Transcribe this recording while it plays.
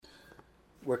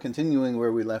We're continuing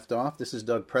where we left off. This is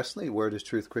Doug Presley, Word is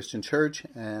Truth Christian Church,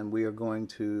 and we are going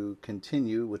to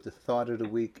continue with the Thought of the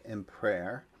Week in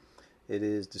prayer. It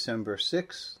is December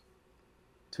 6th,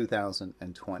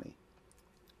 2020.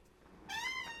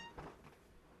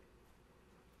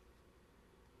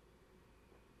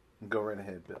 Go right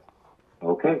ahead, Bill.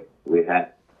 Okay, we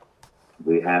had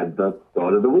the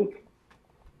Thought of the Week.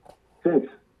 Since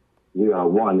we are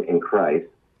one in Christ,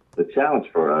 the challenge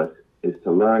for us is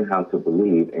to learn how to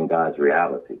believe in God's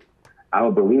reality.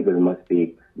 Our believers must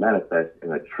be manifest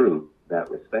in a truth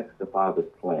that respects the Father's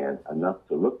plan enough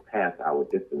to look past our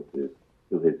differences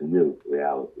to his new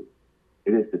reality.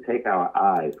 It is to take our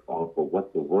eyes off of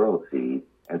what the world sees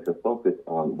and to focus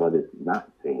on what is not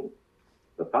seen.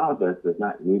 The Father does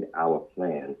not need our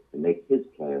plans to make his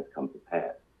plans come to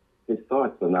pass. His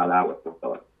thoughts are not our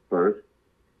thoughts. First,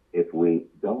 if we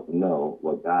don't know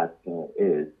what God's plan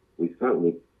is, we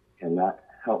certainly cannot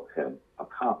help him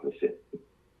accomplish it.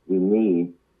 We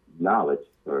need knowledge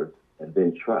first, and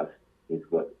then trust is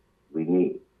what we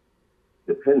need.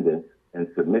 Dependence and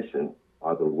submission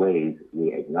are the ways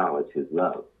we acknowledge his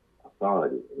love,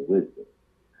 authority, and wisdom.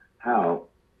 How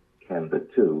can the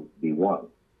two be one?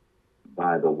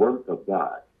 By the work of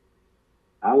God.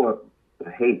 Our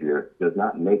behavior does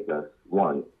not make us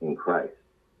one in Christ.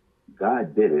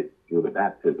 God did it through the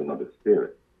baptism of the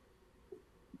Spirit.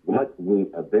 What we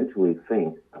eventually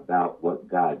think about what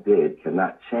God did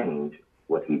cannot change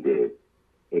what he did.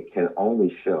 It can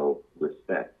only show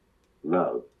respect,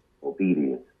 love,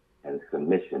 obedience, and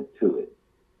submission to it.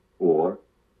 Or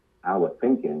our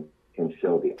thinking can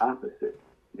show the opposite,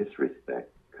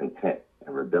 disrespect, contempt,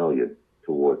 and rebellion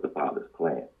towards the Father's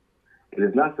plan. It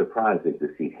is not surprising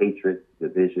to see hatred,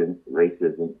 division,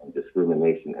 racism, and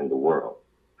discrimination in the world.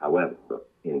 However,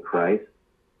 in Christ,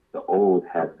 the old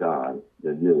has gone,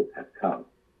 the new has come.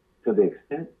 To the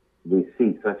extent we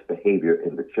see such behavior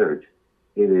in the church,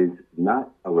 it is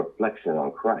not a reflection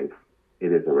on Christ.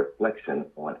 It is a reflection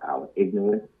on our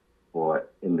ignorance or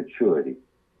immaturity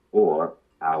or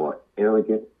our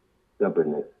arrogant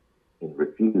stubbornness in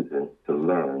refusing to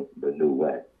learn the new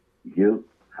way. You,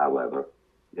 however,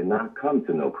 did not come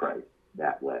to know Christ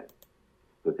that way.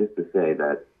 So just to say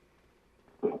that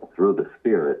through the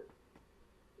Spirit,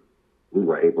 we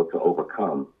were able to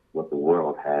overcome what the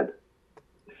world had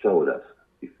showed us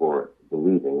before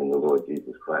believing in the Lord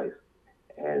Jesus Christ.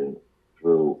 And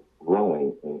through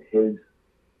growing in his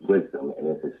wisdom and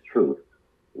in his truth,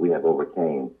 we have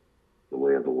overcame the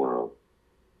way of the world.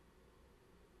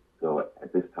 So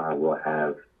at this time, we'll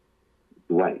have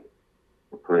Dwight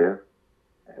for prayer.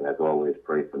 And as always,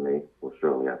 pray for me, for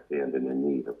surely I stand in the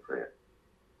need of prayer.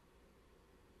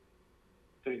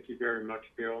 Thank you very much,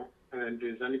 Bill. And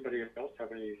does anybody else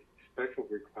have any special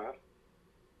requests?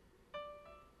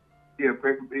 Yeah,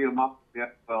 pray for me, yeah,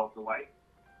 well, Dwight.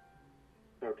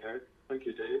 Okay, thank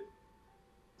you, Dave.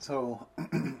 So,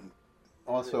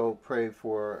 also pray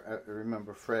for,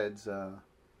 remember Fred's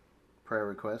prayer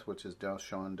request, which is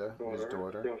Delshonda, his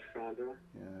daughter. Delshonda.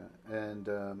 Yeah, and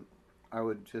I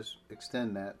would just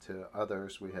extend that to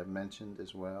others we have mentioned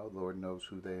as well. Lord knows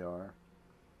who they are,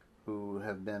 who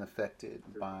have been affected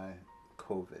by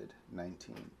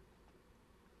COVID-19.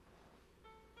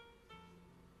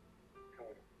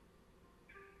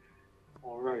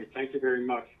 All right, thank you very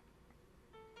much.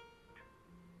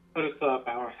 Let us bow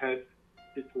our heads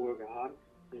before God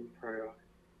in prayer.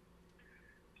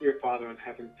 Dear Father in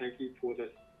heaven, thank you for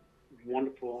this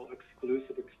wonderful,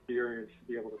 exclusive experience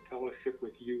to be able to fellowship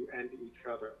with you and each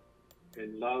other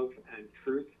in love and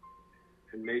truth.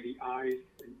 And may the eyes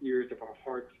and ears of our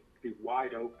hearts be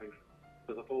wide open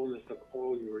to the fullness of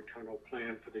all your eternal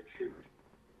plan for the truth,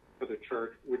 for the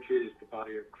church, which is the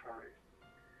body of Christ.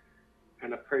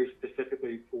 And I pray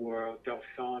specifically for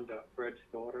Delshonda, Fred's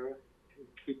daughter.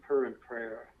 Keep her in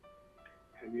prayer.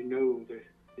 And you know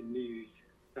the needs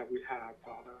that we have,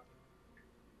 Father.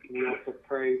 We also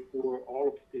pray for all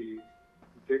of the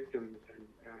victims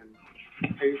and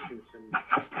patients and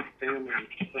family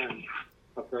and friends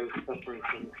of those suffering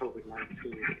from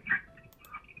COVID-19.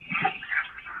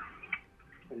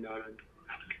 And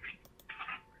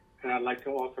I'd like to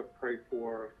also pray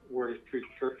for Word is Truth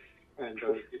Church and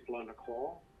those people on the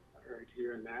call right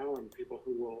here and now, and people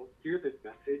who will hear this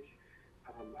message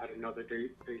at another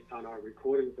date based on our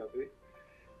recordings of it.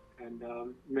 And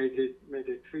may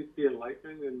the truth be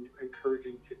enlightening and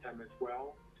encouraging to them as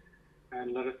well.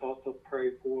 And let us also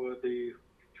pray for the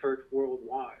church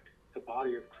worldwide, the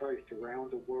body of Christ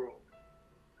around the world,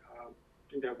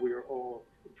 that we are all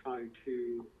trying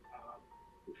to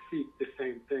seek the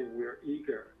same thing. We are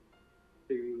eager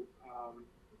to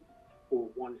for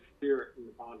one spirit in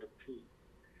the bond of peace.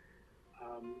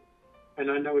 And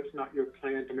I know it's not your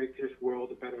plan to make this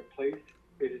world a better place.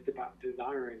 It is about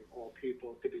desiring all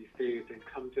people to be saved and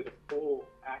come to the full,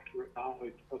 accurate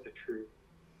knowledge of the truth,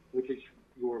 which is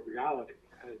your reality,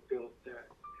 as Bill said.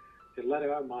 To let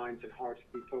our minds and hearts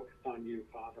be focused on you,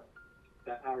 Father,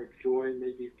 that our joy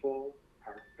may be full,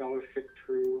 our fellowship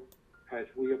true, as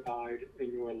we abide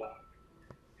in your love.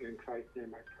 In Christ's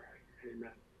name I pray.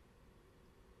 Amen.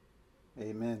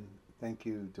 Amen. Thank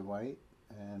you, Dwight.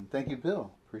 And thank you,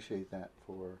 Bill. Appreciate that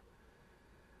for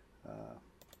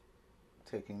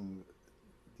taking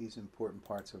these important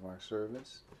parts of our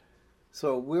service.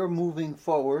 So we're moving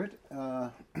forward.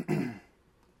 I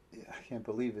can't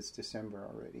believe it's December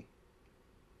already.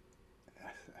 I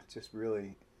just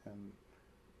really,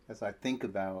 as I think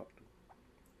about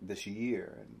this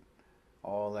year and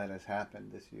all that has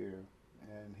happened this year,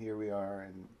 and here we are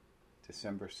in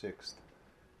December 6th.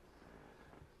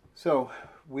 So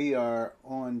we are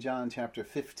on John chapter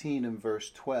 15 and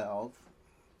verse 12.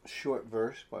 Short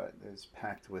verse, but it's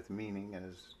packed with meaning,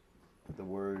 as the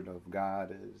word of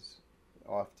God is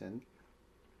often.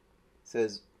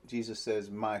 Jesus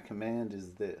says, "My command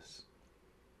is this: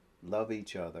 love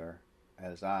each other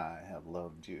as I have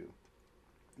loved you."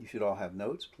 You should all have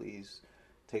notes. Please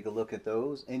take a look at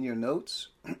those. In your notes,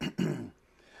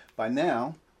 by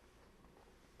now,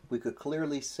 we could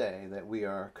clearly say that we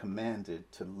are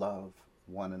commanded to love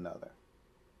one another.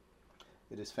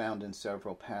 It is found in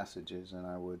several passages, and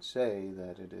I would say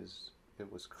that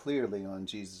it was clearly on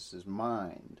Jesus'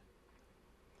 mind.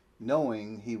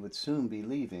 Knowing he would soon be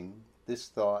leaving, this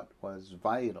thought was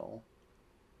vital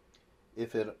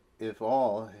if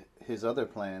all his other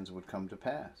plans would come to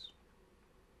pass.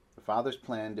 The Father's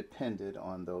plan depended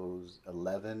on those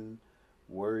 11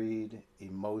 worried,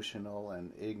 emotional,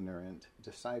 and ignorant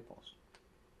disciples.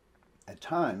 At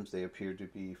times, they appeared to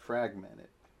be fragmented,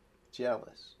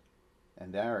 jealous,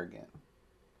 and arrogant.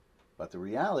 But the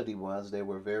reality was they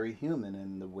were very human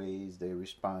in the ways they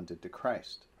responded to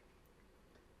Christ.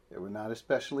 They were not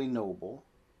especially noble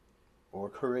or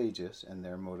courageous in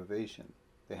their motivation.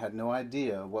 They had no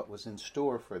idea what was in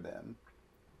store for them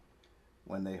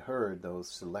when they heard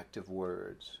those selective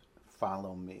words,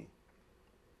 "Follow me."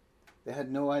 They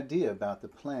had no idea about the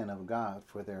plan of God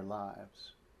for their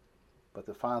lives, but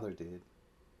the Father did,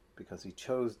 because he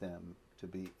chose them to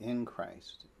be in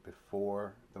Christ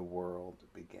before the world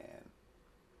began.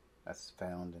 That's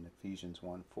found in Ephesians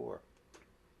 1:4.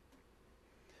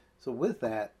 So with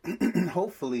that,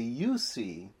 hopefully you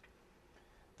see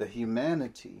the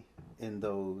humanity in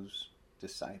those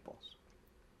disciples.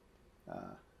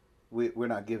 We're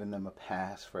not giving them a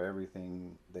pass for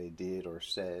everything they did or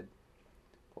said.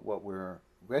 But what we're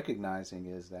recognizing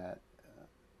is that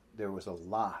there was a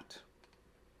lot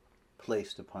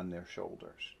placed upon their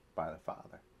shoulders by the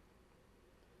Father.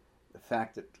 The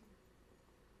fact that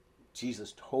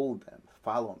Jesus told them,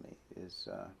 "Follow me," is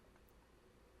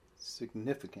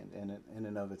significant in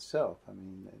and of itself. I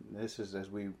mean, this is as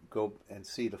we go and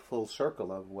see the full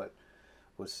circle of what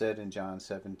was said in John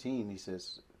 17. He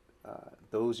says,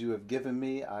 "Those you have given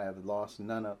me, I have lost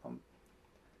none of them."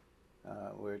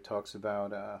 Where it talks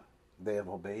about they have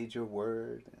obeyed your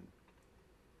word and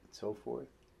so forth.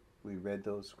 We read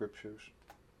those scriptures.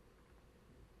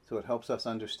 So it helps us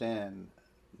understand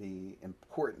the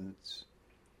importance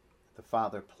the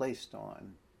Father placed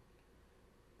on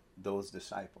those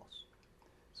disciples.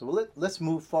 So let's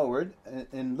move forward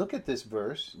and look at this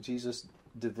verse. Jesus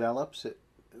develops it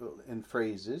in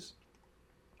phrases.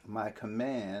 "My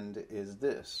command is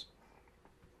this."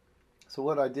 So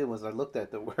what I did was I looked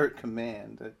at the word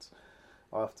command. It's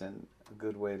often a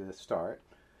good way to start.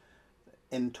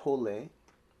 Entole.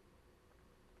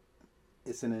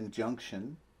 It's an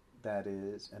injunction, that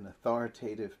is an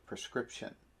authoritative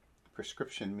prescription.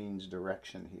 Prescription means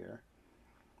direction here.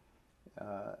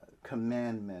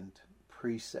 Commandment,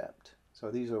 precept.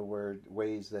 So these are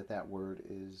ways that word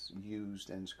is used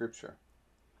in Scripture.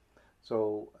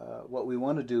 So what we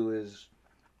want to do is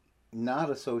not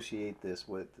associate this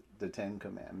with the 10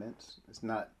 Commandments. It's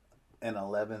not an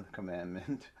 11th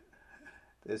commandment.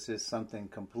 This is something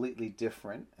completely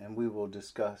different, and we will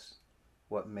discuss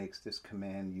what makes this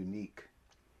command unique.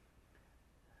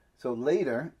 So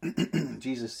later,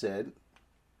 Jesus said,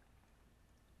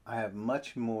 "I have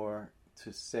much more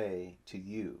to say to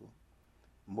you,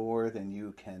 more than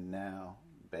you can now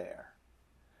bear."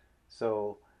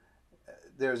 So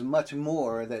there's much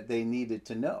more that they needed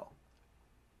to know.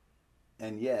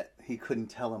 And yet, he couldn't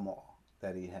tell them all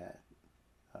that he had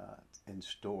in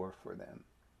store for them.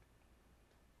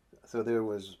 So there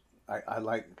was, I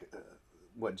like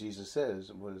what Jesus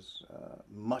says, was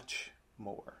much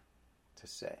more to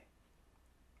say.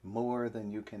 more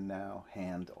than you can now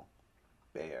handle,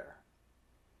 bear.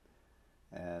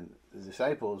 And the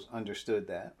disciples understood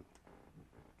that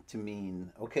to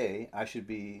mean, okay, I should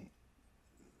be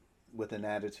with an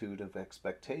attitude of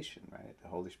expectation, right? The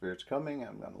Holy Spirit's coming.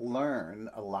 I'm going to learn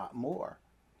a lot more.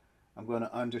 I'm going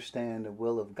to understand the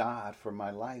will of God for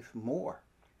my life more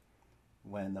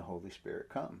when the Holy Spirit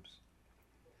comes.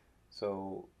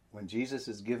 So when Jesus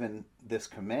is given this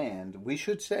command, we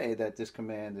should say that this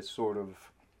command is sort of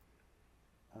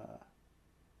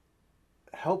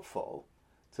helpful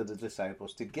to the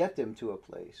disciples to get them to a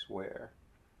place where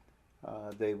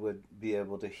they would be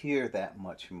able to hear that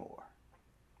much more.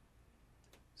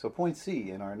 So point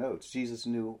C in our notes, Jesus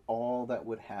knew all that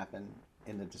would happen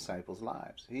in the disciples'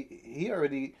 lives. He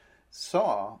already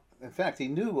saw, in fact, he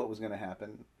knew what was going to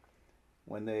happen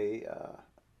when they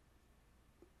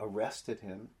arrested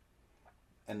him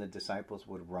and the disciples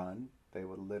would run. They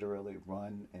would literally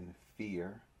run in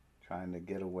fear, trying to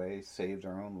get away, save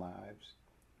their own lives.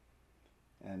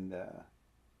 And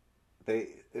the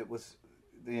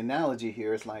analogy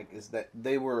here is that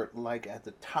they were like at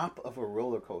the top of a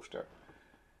roller coaster.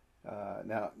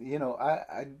 Now,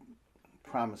 I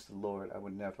promised the Lord I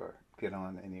would never get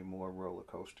on any more roller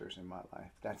coasters in my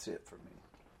life. That's it for me.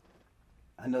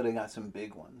 I know they got some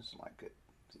big ones like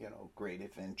Great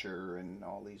Adventure and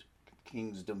all these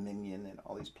King's Dominion and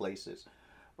all these places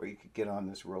where you could get on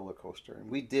this roller coaster.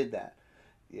 And we did that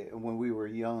when we were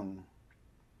young.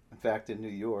 In fact, in New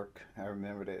York, I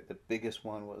remember that the biggest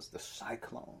one was the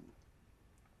Cyclone.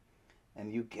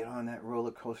 And you get on that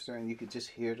roller coaster and you could just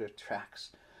hear the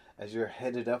tracks as you're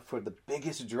headed up for the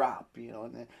biggest drop,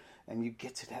 and you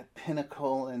get to that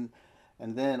pinnacle, and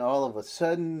then all of a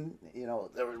sudden,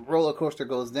 the roller coaster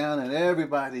goes down and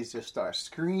everybody just starts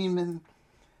screaming.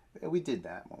 We did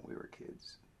that when we were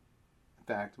kids. In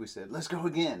fact, we said, let's go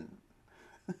again.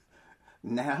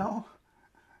 Now,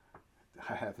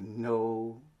 I have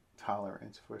no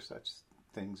tolerance for such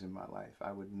things in my life.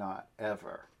 I would not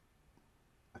ever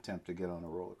attempt to get on a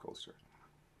roller coaster.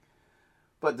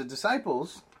 But the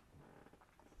disciples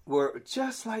were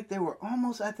just like they were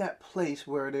almost at that place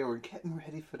where they were getting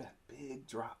ready for that big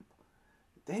drop.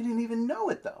 They didn't even know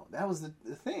it, though. That was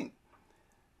the thing.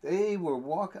 They were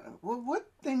walking. Well, what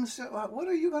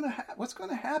are you going to what's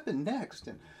going to happen next?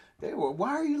 And they were,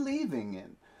 why are you leaving?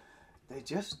 And they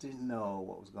just didn't know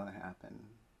what was going to happen.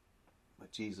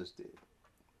 But Jesus did.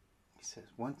 He says,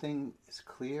 one thing is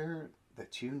clear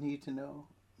that you need to know.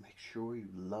 Make sure you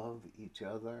love each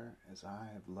other as I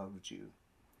have loved you.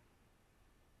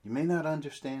 You may not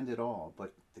understand it all,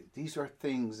 but these are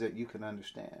things that you can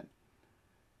understand.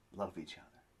 Love each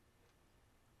other,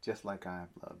 just like I have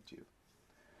loved you.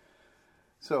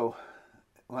 So,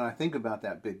 when I think about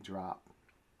that big drop,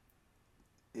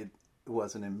 it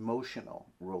was an emotional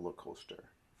roller coaster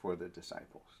for the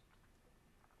disciples.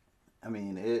 I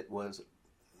mean,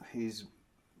 he's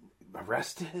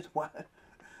arrested, what?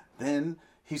 Then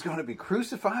he's going to be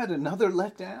crucified, another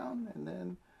letdown, and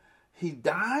then he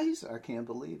dies, I can't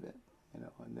believe it,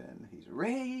 and then he's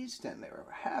raised, and they were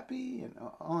happy, and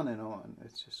on and on.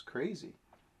 It's just crazy.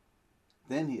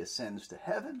 Then he ascends to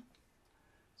heaven.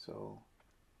 So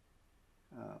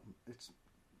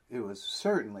it was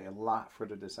certainly a lot for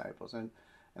the disciples, and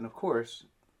of course,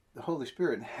 the Holy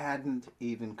Spirit hadn't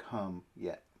even come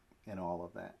yet in all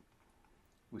of that.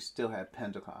 We still had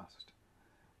Pentecost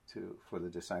for the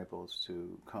disciples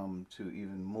to come to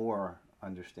even more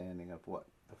understanding of what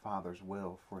the Father's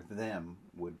will for them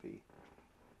would be.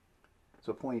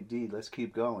 So point D, let's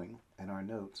keep going in our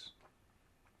notes.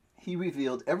 He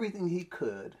revealed everything he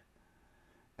could,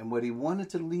 and what he wanted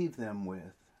to leave them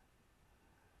with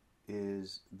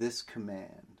is this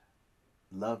command: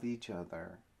 love each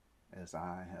other as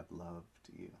I have loved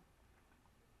you.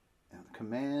 And the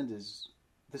command is,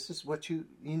 this is what you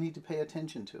need to pay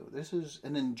attention to. This is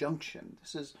an injunction.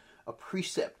 This is a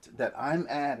precept that I'm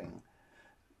adding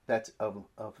that's of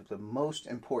the most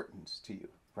importance to you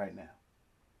right now,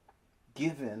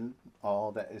 given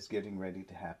all that is getting ready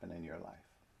to happen in your life.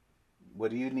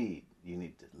 What do you need? You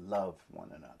need to love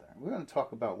one another. We're going to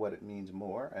talk about what it means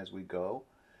more as we go,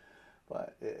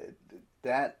 but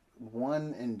that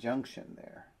one injunction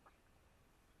there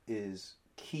is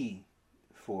key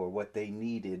for what they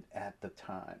needed at the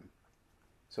time.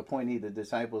 So point E, the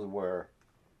disciples were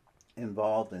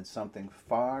involved in something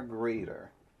far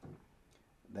greater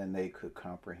than they could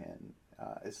comprehend.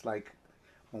 It's like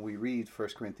when we read 1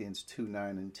 Corinthians 2,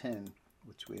 9, and 10,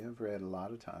 which we have read a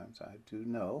lot of times, I do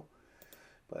know,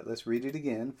 but let's read it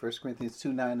again. 1 Corinthians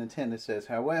 2, 9, and 10, it says,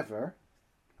 however,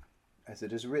 as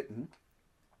it is written,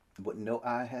 what no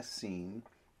eye has seen,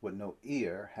 what no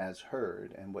ear has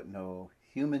heard, and what no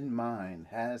human mind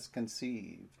has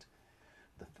conceived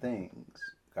the things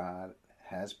God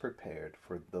has prepared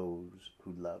for those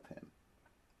who love him.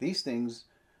 These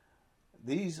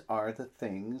are the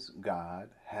things God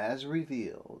has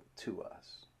revealed to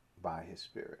us by his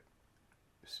Spirit.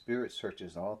 The Spirit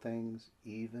searches all things,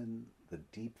 even the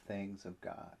deep things of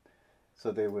God.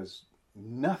 So there was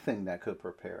nothing that could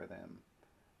prepare them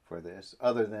for this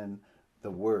other than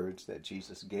the words that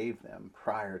Jesus gave them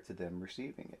prior to them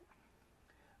receiving it.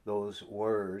 Those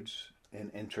words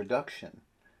in introduction,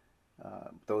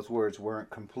 those words weren't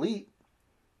complete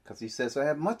because he says, I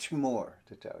have much more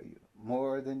to tell you,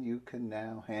 more than you can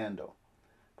now handle.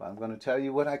 But I'm going to tell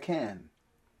you what I can.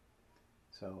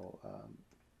 So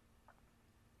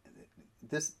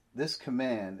this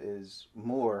command is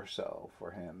more so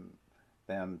for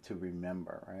them to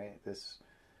remember, right?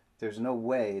 There's no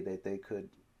way that they could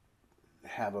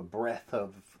have a breath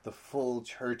of the full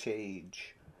church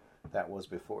age that was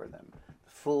before them,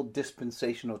 the full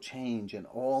dispensational change and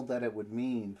all that it would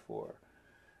mean for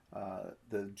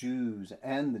the Jews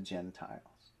and the Gentiles.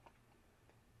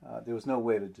 There was no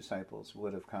way the disciples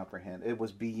would have comprehended. It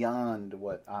was beyond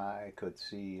what eye could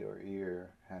see or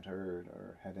ear had heard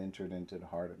or had entered into the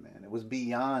heart of man. It was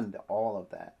beyond all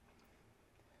of that.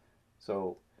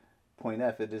 So, point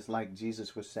F, it is like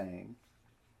Jesus was saying,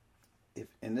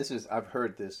 I've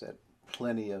heard this at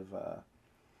plenty of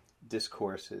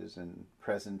discourses and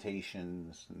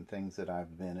presentations and things that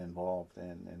I've been involved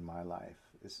in my life.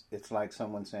 It's like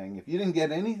someone saying, if you didn't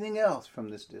get anything else from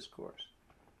this discourse,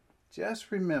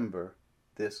 just remember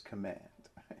this command.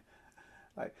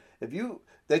 Like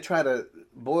they try to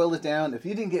boil it down. If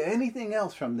you didn't get anything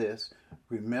else from this,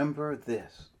 remember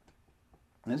this.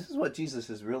 And this is what Jesus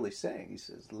is really saying. He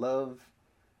says, love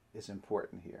is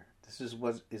important here. This is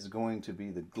what is going to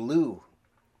be the glue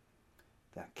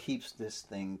that keeps this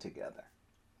thing together.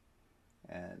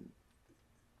 And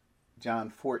John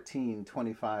 14,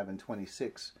 25 and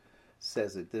 26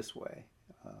 says it this way.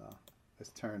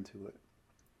 Let's turn to it.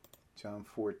 John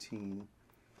 14,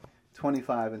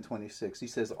 25 and 26. He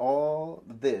says, all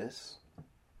this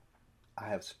I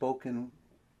have spoken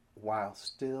while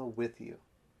still with you.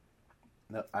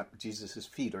 Now, Jesus'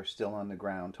 feet are still on the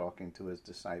ground talking to his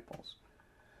disciples.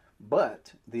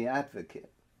 But the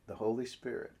advocate, the Holy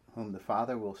Spirit, whom the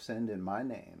Father will send in my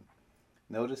name,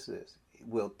 notice this,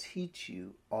 will teach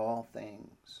you all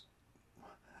things.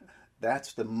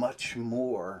 That's the much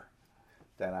more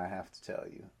that I have to tell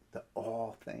you, the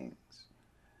all things.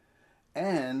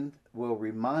 And will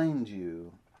remind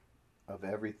you of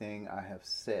everything I have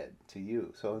said to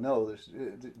you. So no,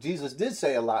 Jesus did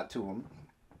say a lot to him.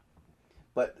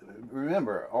 But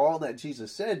remember, all that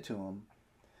Jesus said to them,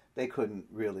 they couldn't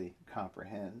really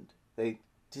comprehend. They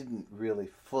didn't really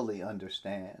fully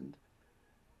understand.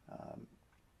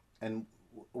 And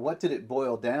what did it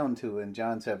boil down to in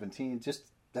John 17?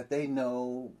 Just that they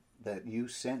know that you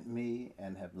sent me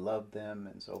and have loved them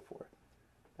and so forth.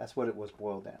 That's what it was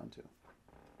boiled down to.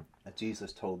 And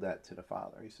Jesus told that to the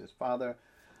Father. He says, Father,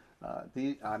 let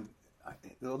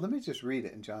me just read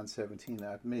it in John 17.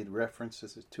 I've made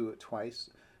references to it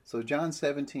twice. So John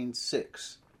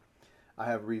 17:6, I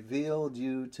have revealed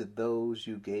you to those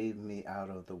you gave me out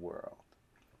of the world.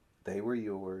 They were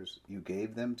yours, you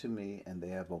gave them to me, and they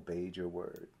have obeyed your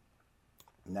word.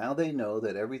 Now they know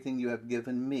that everything you have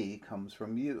given me comes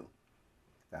from you.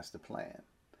 That's the plan.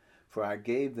 For I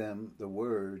gave them the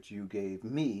words you gave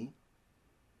me,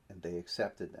 and they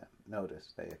accepted them.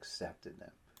 Notice, they accepted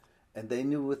them. And they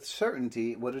knew with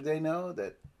certainty, what did they know?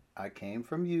 That I came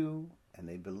from you, and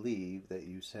they believed that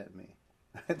you sent me.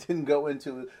 I didn't go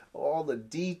into all the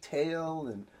detail,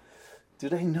 and do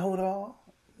they know it all?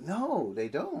 No, they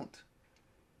don't.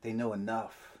 They know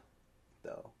enough,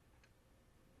 though.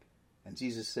 And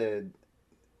Jesus said,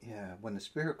 when the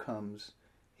Spirit comes,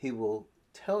 he will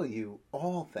tell you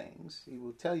all things. He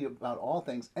will tell you about all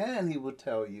things, and he will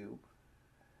tell you,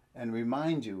 and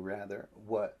remind you, rather,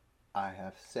 what I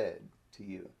have said to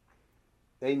you.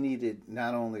 They needed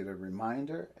not only the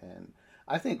reminder, and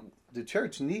I think the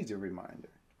church needs a reminder.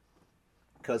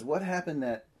 Because what happened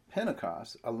at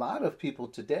Pentecost, a lot of people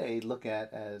today look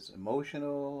at as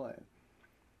emotional and,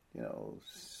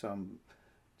 some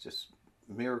just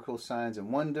miracle signs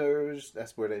and wonders.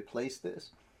 That's where they place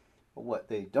this. But what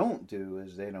they don't do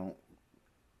is they don't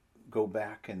go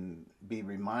back and be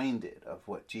reminded of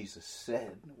what Jesus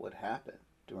said would happen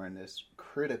during this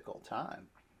critical time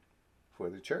for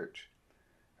the church,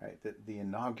 right? The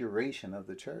inauguration of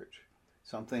the church.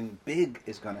 Something big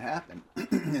is going to happen.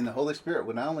 And the Holy Spirit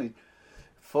will not only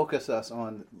focus us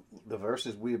on the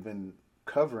verses we've been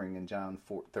covering in John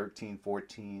 13,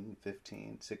 14,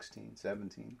 15, 16,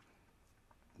 17,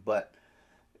 but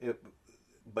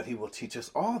he will teach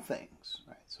us all things.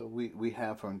 Right? So we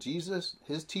have from Jesus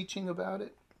his teaching about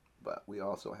it, but we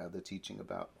also have the teaching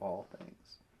about all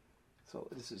things. So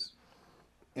this is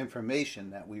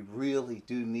information that we really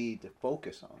do need to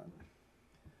focus on.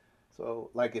 So,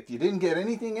 like, if you didn't get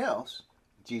anything else,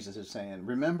 Jesus is saying,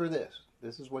 remember this.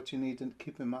 This is what you need to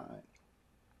keep in mind.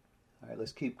 All right,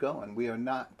 let's keep going. We are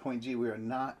not, point G, we are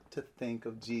not to think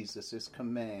of Jesus'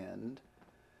 command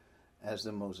as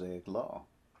the Mosaic Law.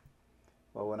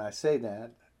 Well, when I say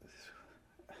that,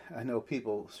 I know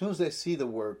people, as soon as they see the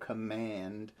word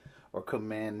command or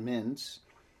commandments,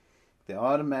 they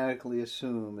automatically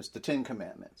assume it's the Ten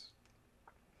Commandments.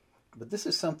 But this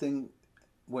is something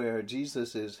where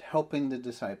Jesus is helping the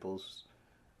disciples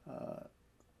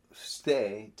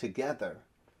stay together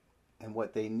in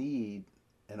what they need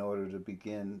in order to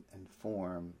begin and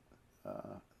form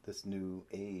this new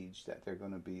age that they're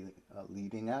going to be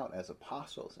leading out as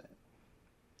apostles in.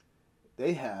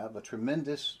 They have a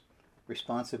tremendous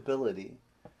responsibility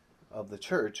of the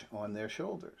church on their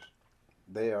shoulders.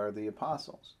 They are the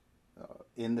apostles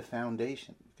in the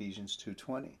foundation, Ephesians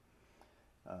 2:20,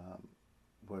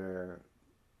 where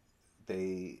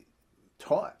they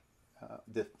taught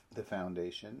the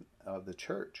foundation of the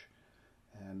church,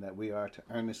 and that we are to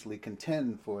earnestly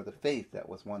contend for the faith that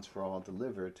was once for all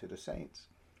delivered to the saints.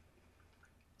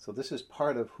 So this is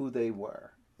part of who they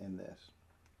were in this.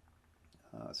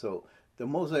 So the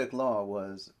Mosaic Law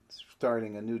was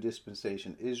starting a new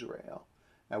dispensation, Israel.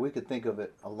 Now we could think of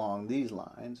it along these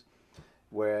lines,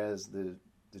 whereas the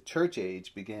church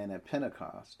age began at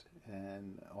Pentecost,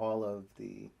 and all of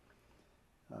the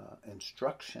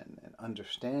instruction and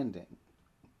understanding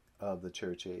of the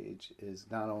church age is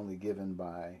not only given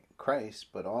by Christ,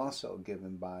 but also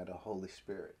given by the Holy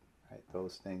Spirit. Right?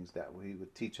 Those things that He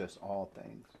would teach us all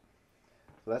things.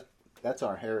 So that's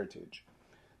our heritage,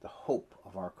 the hope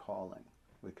of our calling.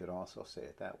 We could also say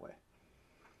it that way.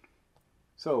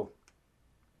 So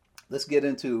let's get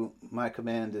into my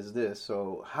command is this.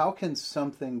 So how can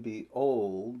something be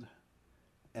old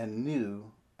and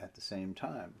new at the same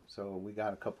time? So we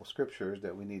got a couple scriptures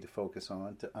that we need to focus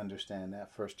on to understand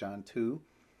that. 1 John 2.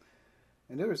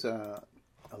 And there's a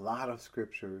lot of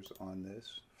scriptures on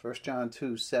this. 1 John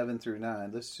 2, 7 through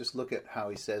 9. Let's just look at how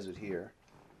he says it here.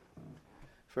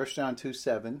 1 John 2,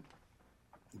 7.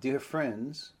 Dear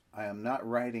friends, I am not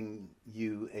writing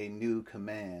you a new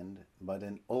command, but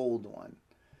an old one.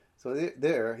 So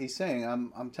there he's saying,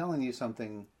 I'm telling you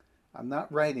something. I'm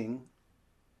not writing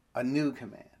a new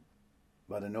command,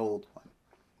 but an old one,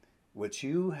 which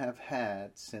you have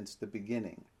had since the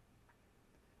beginning.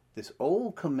 This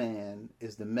old command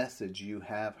is the message you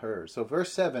have heard. So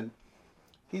verse 7,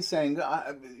 he's saying,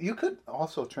 you could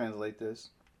also translate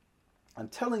this, I'm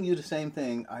telling you the same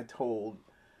thing I told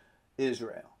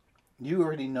Israel. You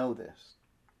already know this.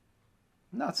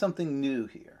 Not something new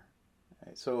here.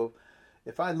 Right? So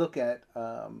if I look at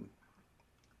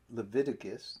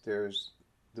Leviticus, there's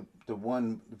the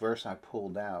one verse I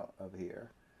pulled out of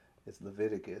here is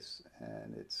Leviticus,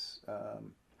 and it's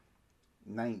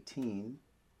 19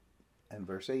 and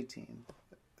verse 18.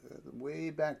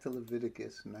 Way back to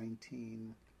Leviticus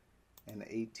 19 and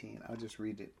 18. I'll just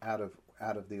read it out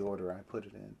of the order I put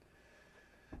it in.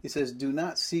 He says, do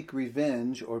not seek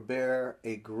revenge or bear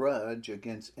a grudge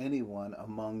against anyone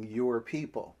among your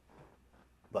people,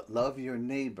 but love your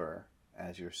neighbor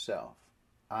as yourself.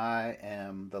 I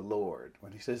am the Lord.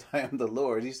 When he says, I am the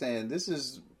Lord, he's saying, this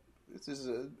is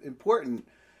important.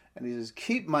 And he says,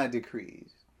 keep my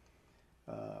decrees.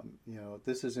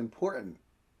 This is important.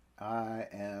 I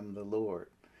am the Lord.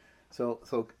 So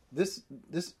this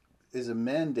is a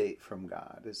mandate from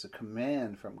God. It's a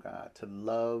command from God to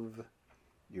love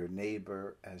your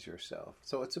neighbor as yourself.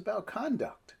 So it's about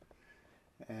conduct.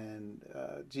 And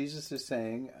Jesus is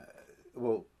saying,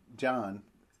 John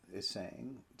is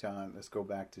saying, let's go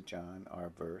back to John,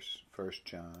 our verse, 1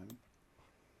 John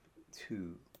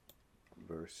 2,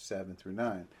 verse 7 through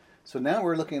 9. So now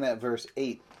we're looking at verse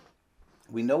 8.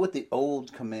 We know what the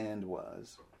old command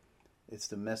was. It's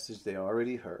the message they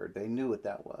already heard. They knew what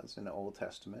that was in the Old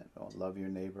Testament. Love your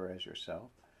neighbor as yourself.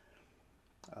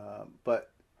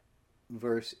 But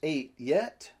verse 8,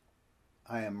 yet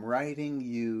I am writing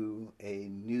you a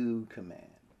new command.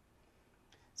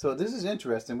 So this is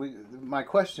interesting. My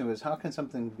question was, how can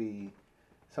something be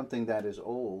something that is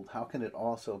old? How can it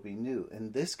also be new?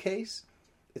 In this case,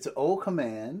 it's an old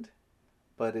command,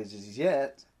 but it is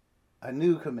yet a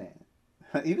new command.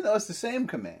 Even though it's the same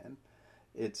command,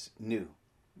 it's new.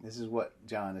 This is what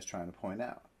John is trying to point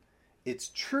out. Its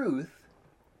truth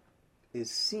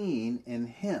is seen in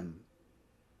him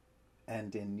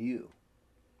and in you.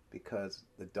 because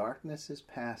the darkness is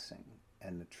passing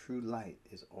and the true light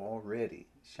is already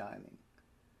shining.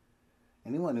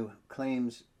 Anyone who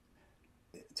claims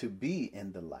to be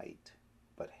in the light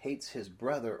but hates his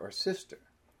brother or sister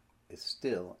is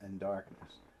still in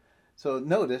darkness. So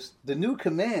notice, the new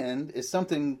command is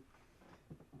something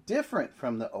different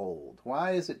from the old.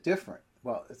 Why is it different?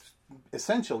 Well, it's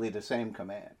essentially the same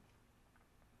command.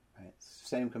 Right?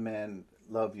 Same command,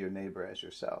 love your neighbor as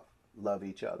yourself. Love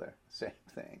each other. Same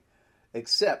thing.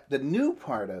 Except the new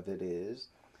part of it is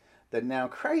that now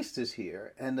Christ is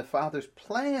here and the Father's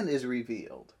plan is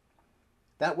revealed.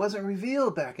 That wasn't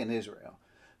revealed back in Israel.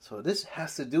 So this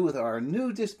has to do with our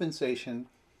new dispensation,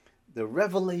 the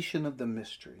revelation of the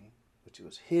mystery, which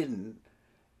was hidden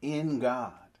in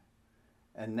God.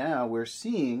 And now we're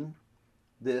seeing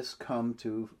this come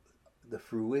to the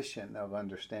fruition of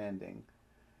understanding.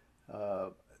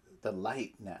 The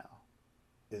light now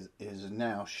is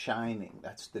now shining.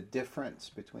 That's the difference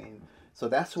between. So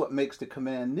that's what makes the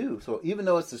command new. So even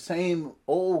though it's the same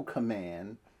old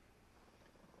command,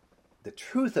 the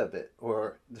truth of it,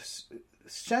 or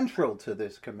central to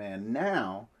this command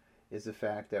now, is the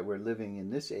fact that we're living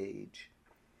in this age.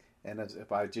 And as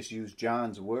if I just use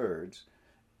John's words,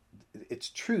 its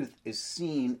truth is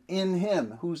seen in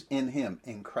him. Who's in him?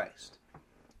 In Christ.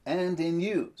 And in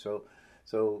you. So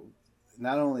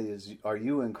not only are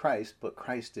you in Christ, but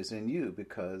Christ is in you,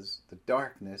 because the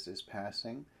darkness is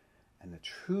passing and the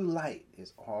true light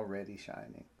is already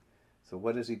shining. So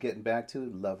what is he getting back to?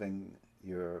 Loving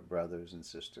your brothers and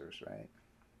sisters, right?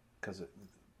 Because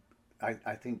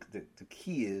I think that the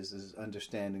key is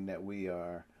understanding that we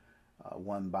are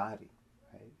one body,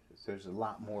 right? There's a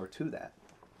lot more to that.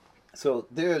 So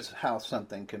there's how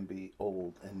something can be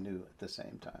old and new at the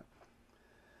same time.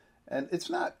 And it's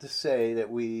not to say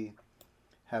that we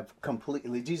have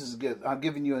completely, Jesus gives, I'm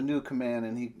giving you a new command,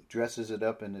 and he dresses it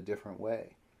up in a different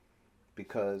way.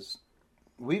 Because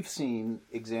we've seen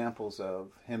examples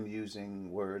of him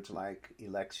using words like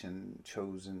election,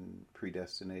 chosen,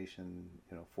 predestination,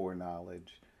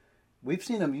 foreknowledge. We've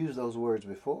seen him use those words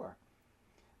before.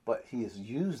 But he has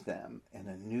used them in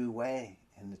a new way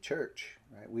in the church,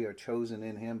 right? We are chosen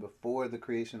in him before the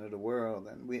creation of the world,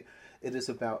 and it is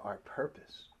about our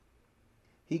purpose.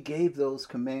 He gave those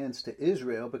commands to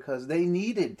Israel because they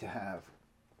needed to have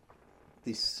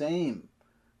the same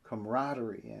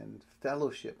camaraderie and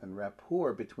fellowship and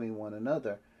rapport between one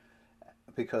another,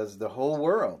 because the whole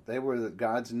world, they were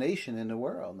God's nation in the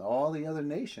world. All the other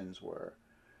nations were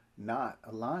not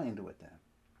aligned with them.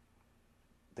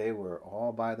 They were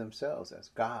all by themselves as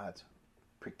God's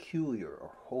peculiar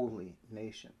or holy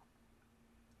nation.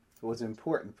 It was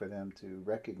important for them to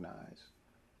recognize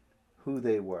who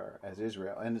they were as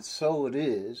Israel. And so it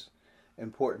is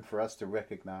important for us to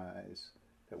recognize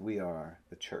that we are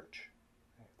the church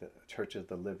of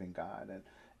the living God.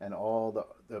 And all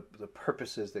the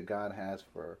purposes that God has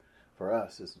for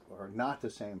us are not the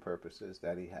same purposes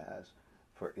that he has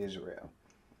for Israel.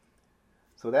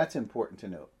 So that's important to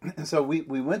note. And so we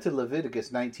went to Leviticus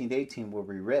 19:18 where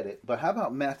we read it, but how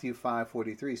about Matthew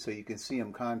 5:43 so you can see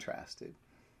them contrasted?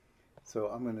 So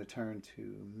I'm going to turn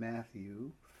to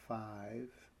Matthew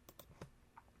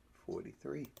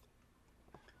 5:43. It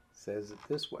says it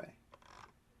this way.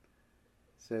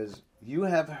 It says, "You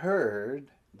have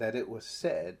heard that it was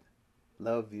said,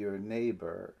 love your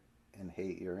neighbor and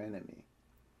hate your enemy."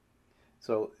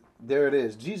 So there it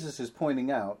is. Jesus is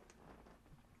pointing out,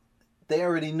 they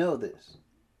already know this.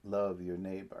 Love your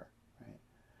neighbor, right?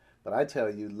 But I tell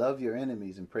you, love your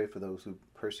enemies and pray for those who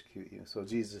persecute you. So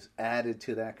Jesus added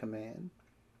to that command.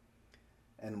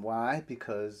 And why?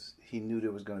 Because he knew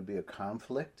there was going to be a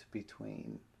conflict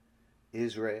between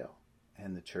Israel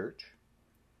and the church.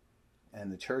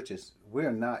 And the church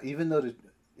we're not, even though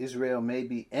Israel may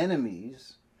be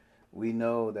enemies, we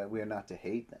know that we're not to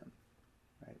hate them,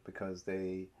 right? Because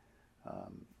they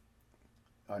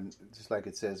just like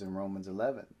it says in Romans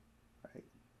 11, right?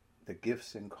 The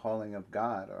gifts and calling of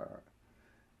God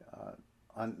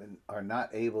are not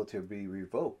able to be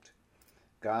revoked.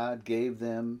 God gave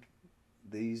them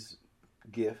these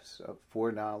gifts of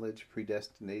foreknowledge,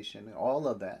 predestination, all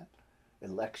of that,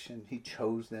 election. He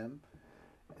chose them,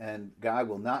 and God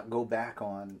will not go back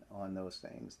on those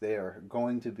things. They are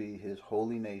going to be his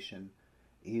holy nation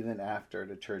even after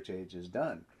the church age is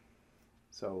done.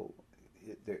 So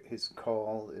his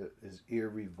call is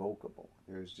irrevocable.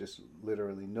 There's just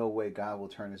literally no way God will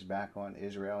turn his back on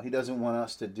Israel. He doesn't want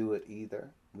us to do it either.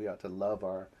 We ought to love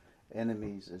our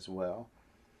enemies as well.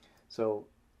 So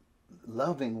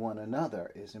loving one another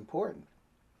is important.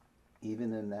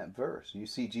 Even in that verse, you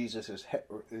see Jesus is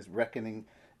reckoning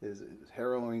is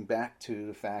harrowing back to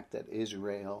the fact that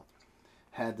Israel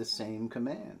had the same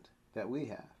command that we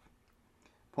have.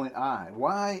 Point I,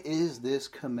 why is this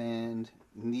command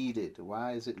needed?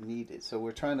 Why is it needed? So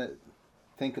we're trying to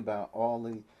think about all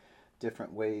the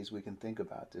different ways we can think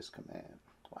about this command.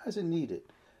 Why is it needed?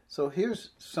 So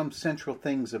here's some central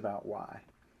things about why.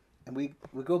 And we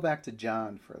go back to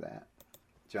John for that.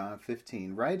 John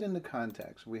 15. Right in the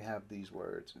context, we have these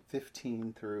words,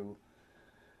 15 through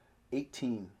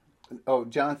 18. Oh,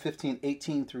 John 15,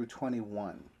 18 through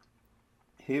 21.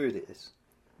 Here it is.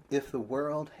 If the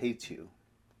world hates you,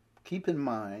 keep in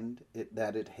mind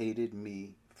that it hated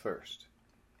me first.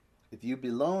 If you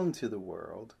belong to the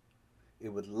world, it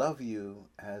would love you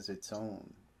as its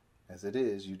own. As it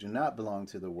is, you do not belong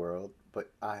to the world,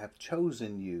 but I have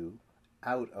chosen you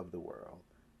out of the world.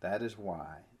 That is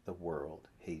why the world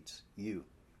hates you.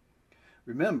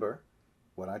 Remember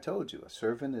what I told you. A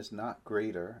servant is not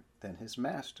greater than his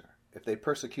master. If they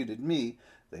persecuted me,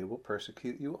 they will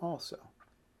persecute you also.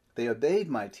 If they obeyed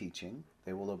my teaching,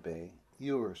 they will obey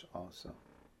yours also.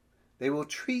 They will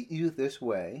treat you this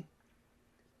way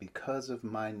because of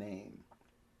my name,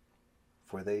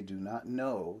 for they do not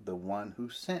know the one who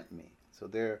sent me. So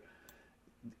there,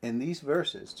 in these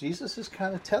verses, Jesus is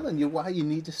kind of telling you why you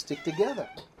need to stick together.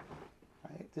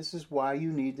 Right? This is why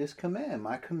you need this command.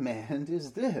 My command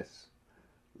is this.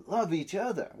 Love each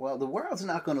other. Well, the world's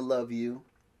not going to love you.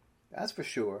 That's for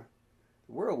sure.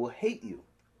 The world will hate you.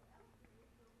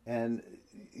 And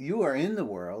you are in the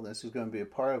world. This is going to be a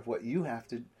part of what you have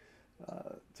to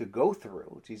go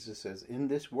through. Jesus says, in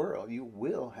this world, you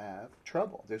will have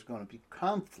trouble. There's going to be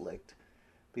conflict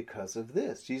because of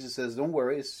this. Jesus says, don't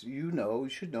worry. You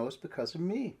should know it's because of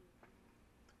me.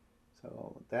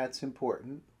 So that's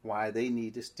important, why they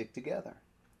need to stick together.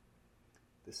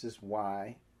 This is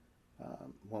why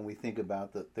when we think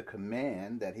about the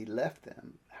command that he left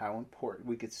them, how important,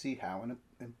 we could see how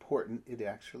important it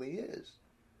actually is.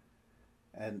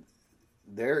 And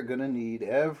they're going to need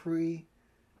every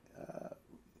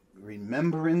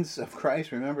remembrance of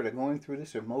Christ. Remember, they're going through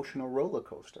this emotional roller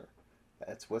coaster.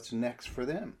 That's what's next for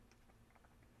them.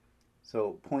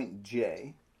 So point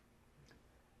J,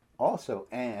 also,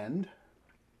 and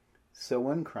so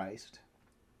in Christ,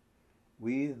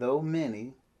 we, though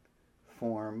many,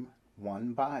 form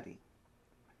one body,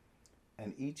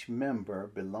 and each member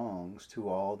belongs to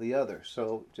all the others.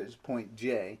 So just point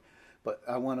J, but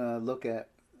I want to look at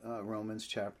Romans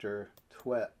chapter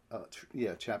 12.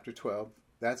 Chapter 12.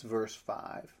 That's verse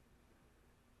 5.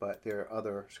 But there are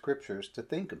other scriptures to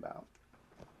think about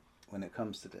when it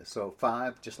comes to this. So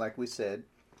 5, just like we said,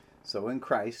 so in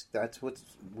Christ, that's what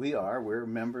we are. We're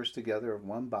members together of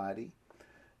one body.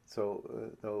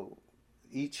 So though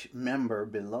each member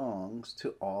belongs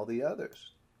to all the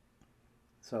others.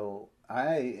 So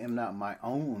I am not my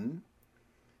own.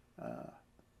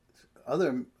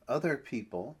 Other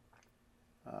people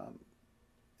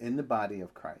in the body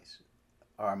of Christ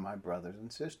are my brothers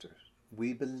and sisters.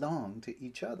 We belong to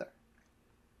each other.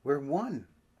 We're one.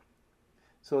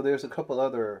 So there's a couple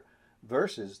other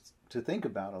verses to think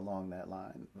about along that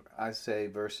line. I say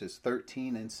verses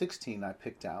 13 and 16 I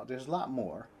picked out. There's a lot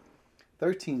more.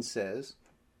 13 says,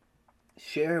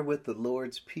 share with the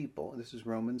Lord's people. This is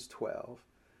Romans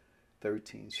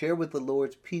 12:13. Share with the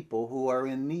Lord's people who are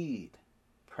in need.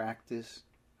 Practice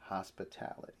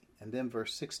hospitality. And then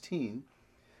verse 16,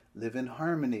 live in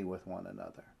harmony with one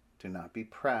another. Do not be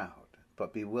proud,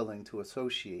 but be willing to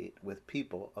associate with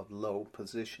people of low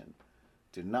position.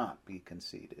 Do not be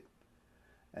conceited.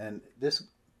 And this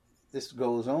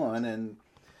goes on, and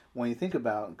when you think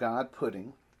about God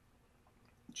putting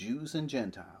Jews and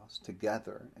Gentiles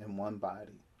together in one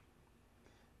body,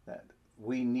 that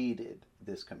we needed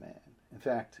this command. In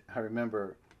fact, I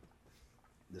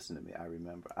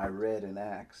read in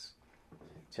Acts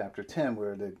chapter 10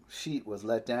 where the sheet was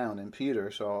let down and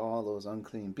Peter saw all those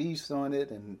unclean beasts on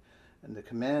it, and the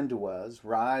command was,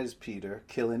 rise, Peter,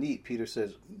 kill and eat. Peter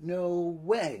says, no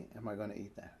way am I going to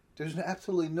eat that. There's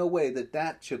absolutely no way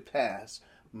that should pass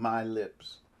my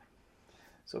lips.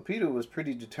 So Peter was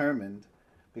pretty determined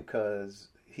because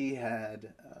he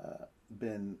had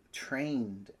been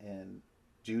trained in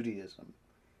Judaism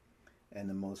and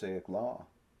the Mosaic Law.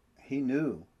 He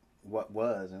knew what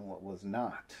was and what was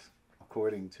not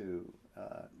according to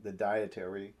the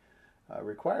dietary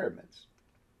requirements.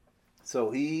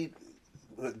 So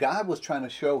God was trying to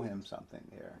show him something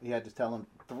there. He had to tell him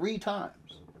 3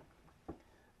 times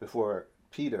before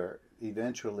Peter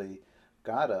eventually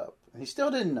got up. He still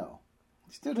didn't know.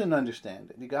 He still didn't understand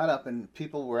it. He got up and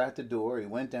people were at the door. He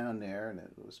went down there, and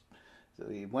so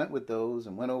he went with those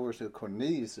and went over to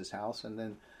Cornelius' house, and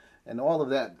then And all of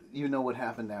that, you know what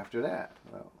happened after that.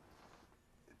 Well,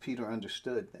 Peter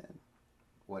understood then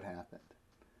what happened.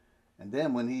 And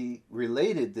then when he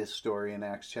related this story in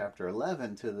Acts chapter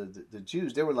 11 to the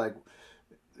Jews, they were like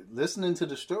listening to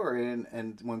the story.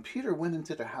 And when Peter went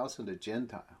into the house of the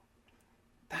Gentile,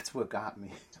 that's what got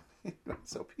me.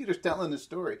 So Peter's telling the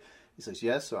story. He says,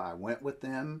 yes, so I went with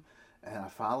them and I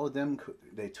followed them.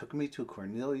 They took me to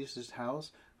Cornelius'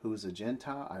 house, who was a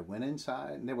Gentile. I went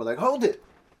inside and they were like, hold it.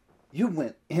 You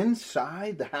went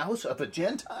inside the house of a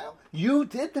Gentile? You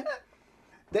did that?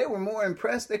 They were more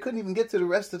impressed. They couldn't even get to the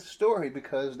rest of the story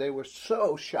because they were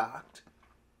so shocked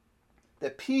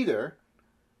that Peter,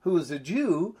 who was a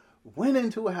Jew, went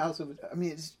into a house of... I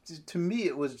mean, to me,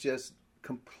 it was just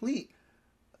complete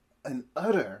and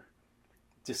utter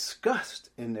disgust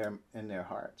in their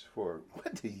hearts for,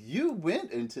 what, you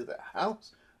went into the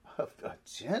house of a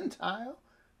Gentile,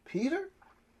 Peter?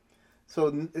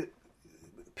 So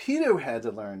Peter had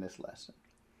to learn this lesson.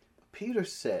 Peter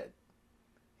said,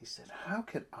 he said, how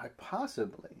could I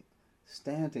possibly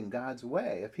stand in God's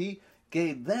way if he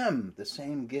gave them the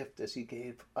same gift as he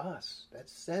gave us? That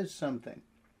says something.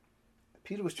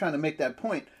 Peter was trying to make that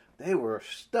point. They were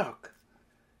stuck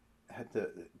at the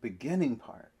beginning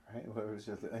part, right? Where it was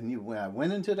just, when I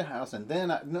went into the house and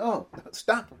then no,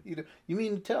 stop, Peter. You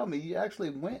mean to tell me you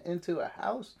actually went into a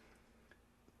house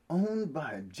owned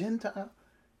by a Gentile?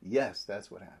 Yes, that's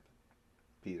what happened,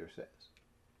 Peter says.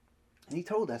 And he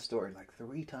told that story like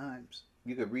 3 times.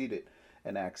 You could read it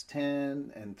in Acts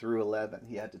 10 and through 11.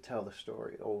 He had to tell the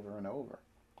story over and over.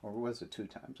 Or was it 2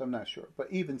 times? I'm not sure.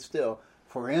 But even still,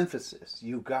 for emphasis,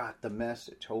 you got the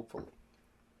message, hopefully.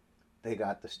 They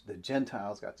got the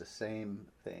Gentiles got the same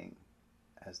thing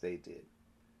as they did.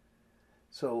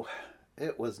 So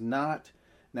it was not...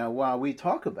 Now, while we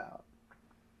talk about,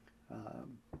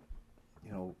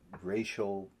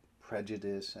 racial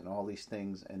prejudice and all these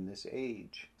things in this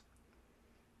age,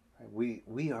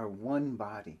 we are one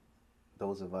body,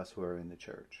 those of us who are in the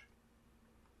church.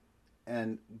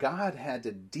 And God had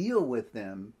to deal with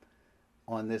them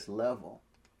on this level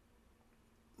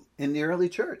in the early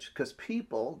church because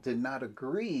people did not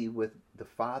agree with the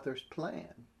Father's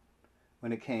plan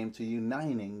when it came to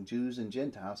uniting Jews and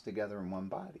Gentiles together in one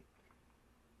body.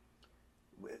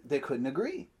 They couldn't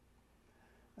agree.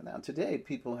 And now today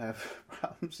people have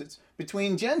problems. It's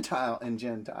between Gentile and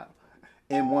Gentile.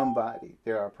 In one body,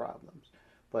 there are problems.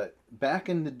 But back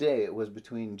in the day, it was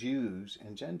between Jews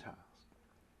and Gentiles.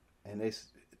 And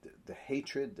the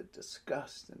hatred, the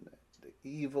disgust, and the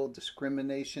evil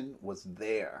discrimination was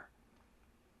there.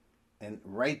 And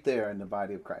right there in the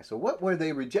body of Christ. So what were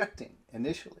they rejecting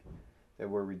initially? They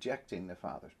were rejecting the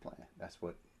Father's plan. That's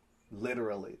what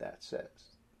literally that says.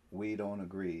 We don't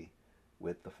agree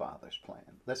with the Father's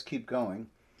plan. Let's keep going.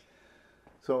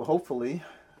 So hopefully...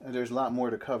 there's a lot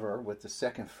more to cover with the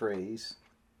second phrase.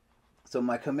 So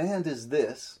my command is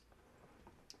this: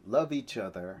 love each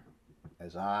other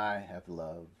as I have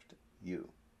loved you.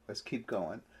 Let's keep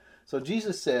going. So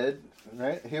Jesus said,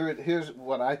 right, here's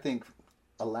what I think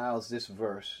allows this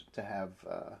verse to have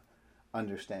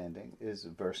understanding, is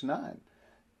verse 9.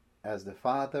 As the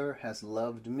Father has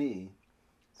loved me,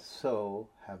 so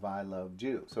have I loved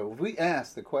you. So if we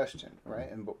ask the question,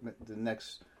 right, and the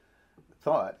next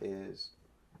thought is,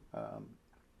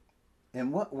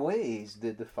 in what ways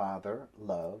did the Father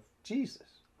love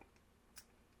Jesus?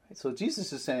 Right? So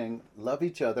Jesus is saying, love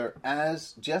each other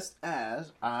just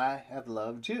as I have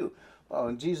loved you. Well,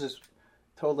 and Jesus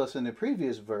told us in the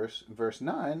previous verse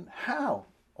 9, how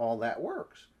all that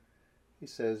works. He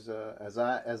says, as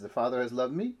the Father has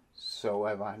loved me, so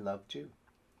have I loved you.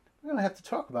 We're going to have to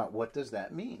talk about what does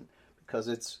that mean,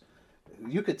 because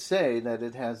you could say that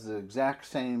it has the exact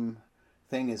same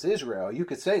thing as Israel. You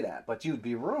could say that, but you'd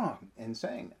be wrong in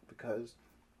saying that, because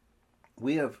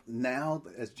we have now,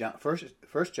 as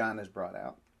First John has brought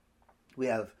out, we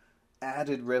have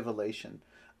added revelation,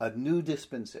 a new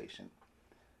dispensation.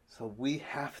 So we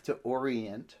have to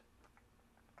orient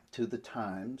to the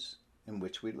times in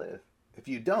which we live. If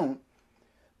you don't,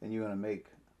 then you're going to make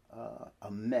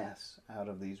a mess out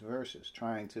of these verses,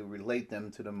 trying to relate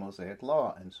them to the Mosaic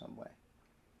Law in some way.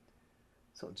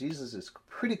 So Jesus is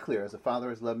pretty clear, as the Father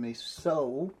has loved me,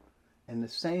 so in the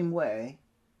same way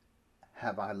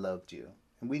have I loved you.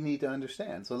 And we need to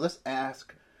understand. So let's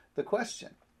ask the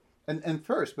question. And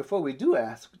first, before we do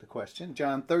ask the question,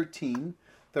 John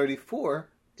 13:34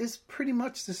 is pretty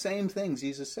much the same thing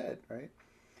Jesus said, right?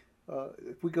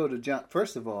 If we go to John,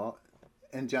 first of all,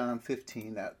 in John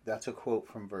 15, that's a quote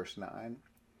from verse 9.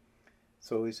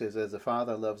 So he says, as the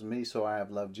Father loves me, so I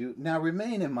have loved you. Now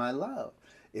remain in my love.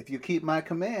 If you keep my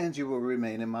commands, you will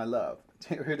remain in my love.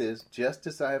 Here it is. Just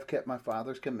as I have kept my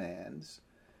Father's commands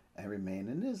and remain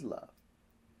in his love.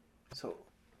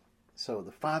 So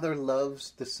the Father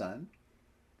loves the Son,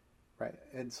 right?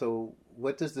 And so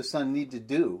what does the Son need to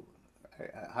do?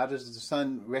 How does the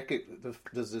Son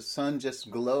does the Son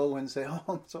just glow and say, "Oh,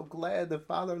 I'm so glad the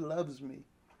Father loves me"?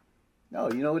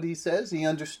 No, you know what he says? He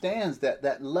understands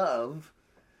that love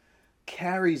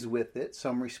carries with it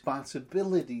some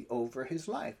responsibility over his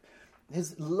life.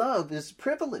 His love is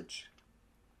privilege.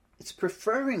 It's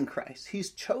preferring Christ.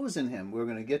 He's chosen him. We're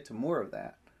going to get to more of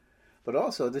that. But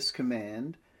also this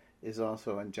command is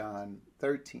also in John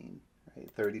 13, right,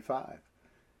 35.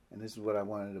 And this is what I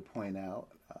wanted to point out.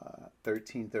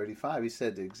 13:35, he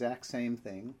said the exact same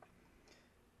thing.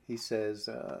 He says,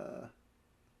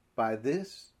 by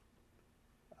this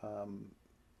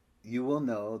you will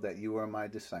know that you are my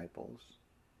disciples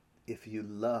if you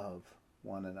love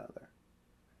one another.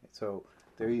 So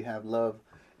there you have love.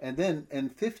 And then in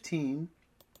 15,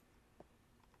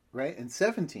 right, and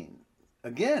 17,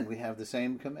 again, we have the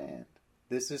same command.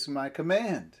 This is my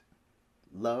command.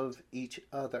 Love each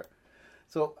other.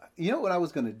 So, you know what I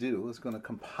was going to do? I was going to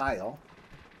compile.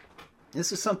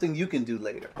 This is something you can do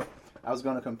later. I was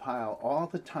going to compile all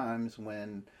the times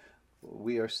when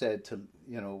we are said to,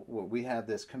 we have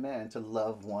this command to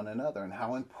love one another and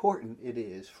how important it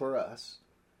is for us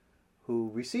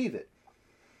who receive it.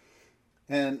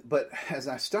 But as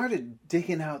I started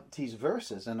digging out these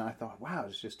verses, and I thought, wow,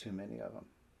 there's just too many of them.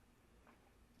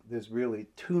 There's really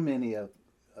too many of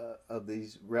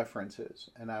these references,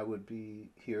 and I would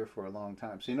be here for a long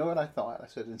time. So you know what I thought? I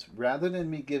said, rather than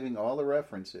me giving all the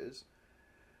references,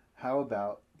 how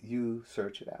about you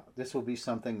search it out? This will be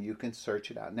something you can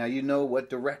search it out. Now you know what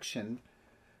direction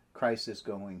Christ is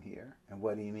going here and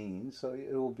what he means, so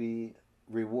it will be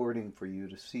rewarding for you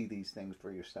to see these things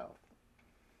for yourself.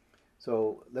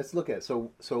 So let's look at it.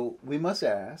 So we must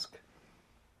ask,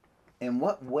 in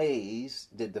what ways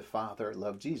did the Father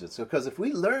love Jesus? So, because if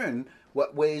we learn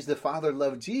what ways the Father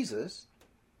loved Jesus,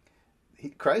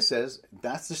 Christ says,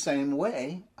 that's the same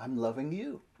way I'm loving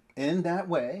you. In that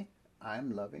way,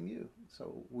 I'm loving you.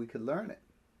 So we could learn it.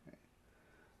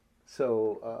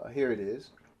 So here it is.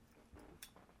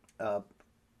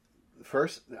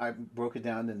 First, I broke it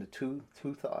down into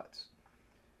two thoughts.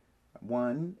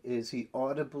 One is he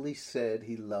audibly said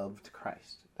he loved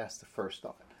Christ. That's the first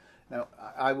thought. Now,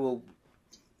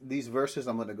 these verses,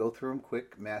 I'm going to go through them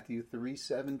quick. Matthew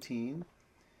 3:17,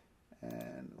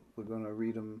 and we're going to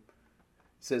read them.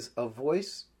 It says, a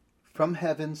voice from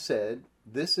heaven said,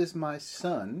 "This is my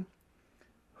Son,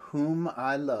 whom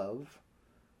I love.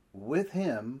 With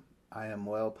him I am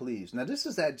well pleased." Now, this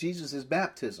is at Jesus'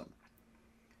 baptism.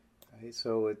 Right?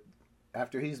 So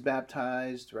after he's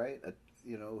baptized, right,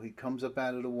 he comes up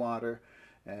out of the water,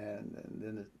 and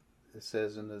then it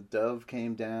says, and the dove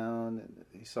came down, and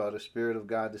he saw the Spirit of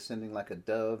God descending like a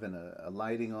dove and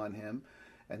alighting on him.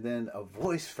 And then a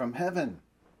voice from heaven,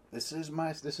 this is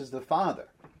the Father.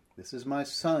 This is my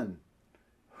Son,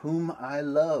 whom I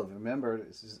love. Remember,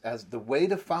 this is, as the way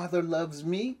the Father loves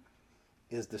me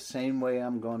is the same way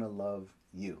I'm going to love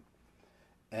you.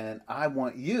 And I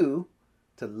want you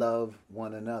to love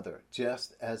one another,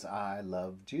 just as I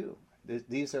loved you.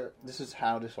 This is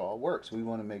how this all works. We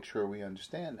want to make sure we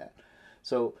understand that.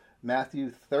 So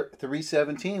Matthew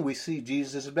 3:17, we see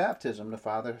Jesus' baptism. The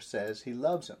Father says he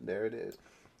loves him. There it is.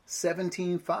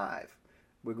 17:5.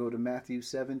 We go to Matthew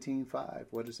 17:5.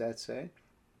 What does that say?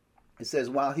 It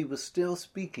says, while he was still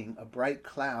speaking, a bright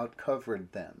cloud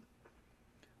covered them.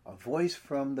 A voice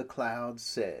from the cloud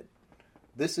said,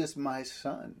 "This is my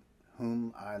Son,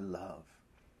 whom I love.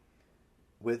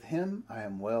 With him I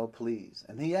am well pleased."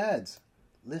 And he adds,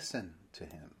 listen to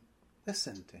him.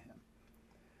 Listen to him.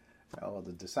 Now,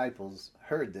 the disciples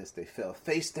heard this. They fell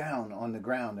face down on the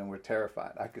ground and were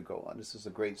terrified. I could go on. This is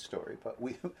a great story, but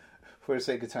for the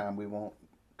sake of time, we won't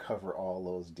cover all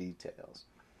those details.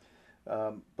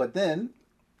 But then,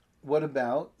 what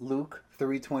about Luke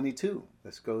 3:22?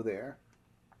 Let's go there.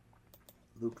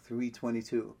 Luke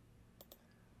 3:22.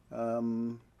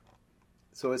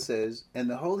 So it says, and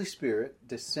the Holy Spirit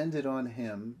descended on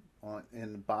him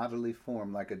in bodily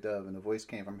form like a dove, and a voice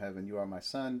came from heaven, "You are my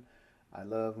Son, I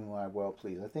love whom I am well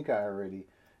pleased." I think I already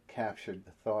captured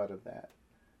the thought of that.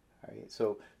 All right.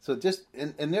 So just,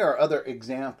 and there are other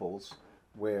examples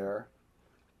where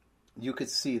you could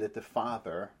see that the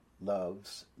Father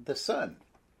loves the Son.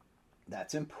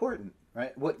 That's important,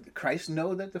 right? What, Christ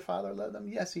know that the Father loved him?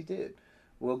 Yes, he did.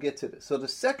 We'll get to this. So the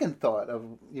second thought of,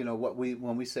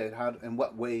 when we say how, in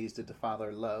what ways did the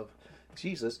Father love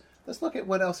Jesus, let's look at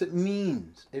what else it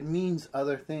means. It means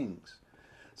other things.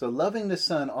 So loving the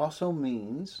Son also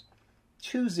means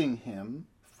choosing him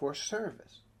for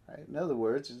service. Right? In other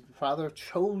words, the Father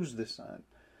chose the Son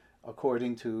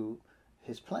according to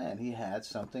his plan. He had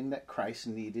something that Christ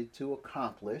needed to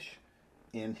accomplish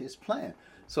in his plan.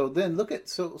 So then look at,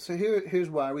 here's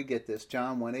why we get this.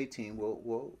 John 1:18,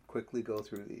 we'll quickly go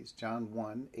through these. John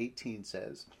 1:18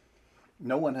 says,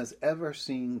 "No one has ever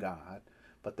seen God,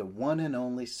 but the one and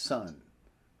only Son,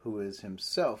 who is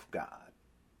himself God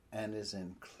and is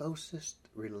in closest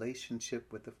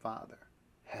relationship with the Father,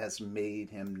 has made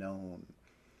him known."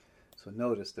 So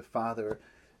notice the Father,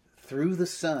 through the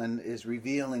Son, is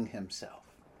revealing himself.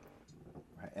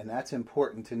 Right? And that's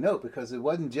important to note, because it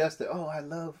wasn't just that, oh, I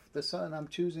love the Son, I'm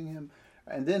choosing him.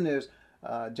 And then there's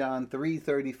John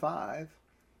 3:35.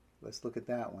 Let's look at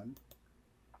that one.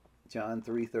 John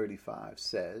 3:35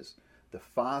 says, "The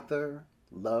Father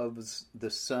loves the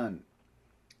Son."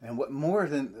 And what more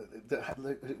than,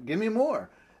 give me more,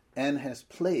 and has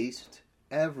placed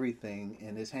everything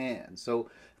in his hands. So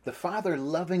the Father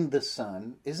loving the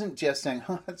Son isn't just saying,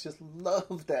 oh, I just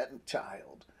love that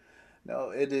child. No,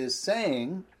 it is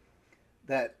saying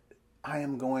that I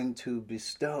am going to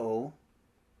bestow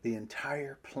the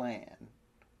entire plan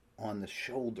on the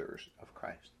shoulders of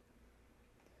Christ.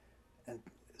 And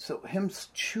so him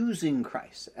choosing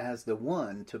Christ as the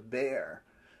one to bear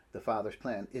the Father's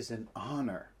plan is an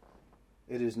honor.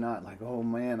 It is not like, oh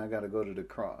man, I got to go to the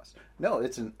cross. No,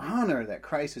 it's an honor that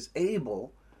Christ is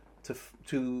able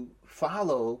to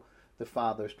follow the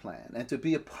Father's plan and to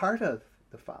be a part of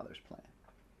the Father's plan.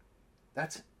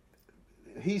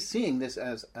 He's seeing this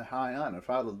as a high honor.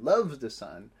 Father loves the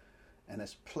Son and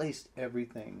has placed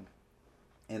everything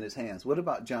in his hands. What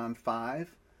about John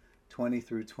 5:20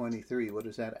 through 23? What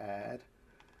does that add?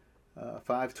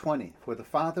 5:20. "For the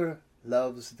Father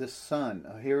loves the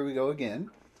Son." Here we go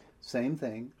again. Same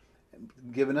thing.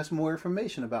 Giving us more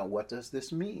information about what does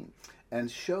this mean. "And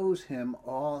shows him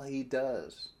all he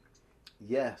does.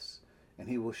 Yes, and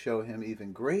he will show him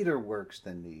even greater works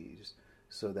than these,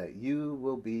 so that you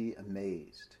will be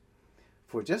amazed.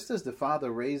 For just as the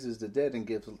Father raises the dead and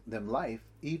gives them life,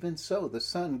 even so the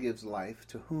Son gives life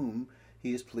to whom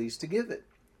he is pleased to give it.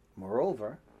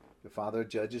 Moreover, the Father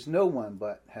judges no one,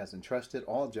 but has entrusted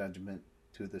all judgment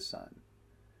to the Son.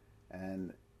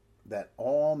 And that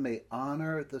all may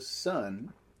honor the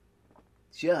Son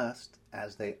just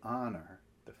as they honor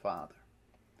the Father.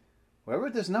 Whoever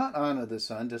does not honor the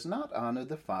Son does not honor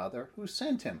the Father who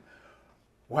sent him."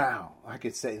 Wow, I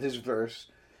could say this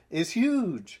verse is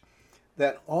huge.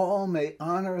 That all may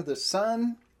honor the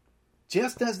Son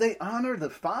just as they honor the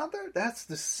Father? That's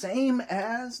the same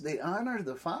as they honor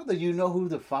the Father. You know who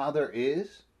the Father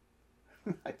is?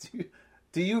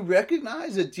 Do you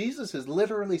recognize that Jesus is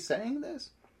literally saying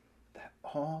this? That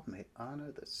all may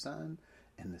honor the Son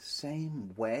in the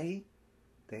same way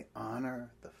they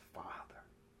honor the Father.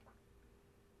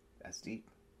 That's deep.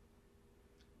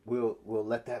 We'll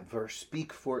let that verse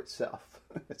speak for itself.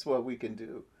 That's what we can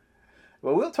do.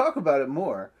 Well, we'll talk about it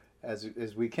more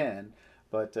as we can,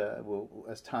 but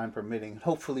as time permitting,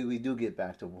 hopefully we do get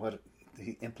back to what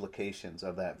the implications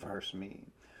of that verse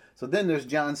mean. So then there's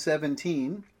John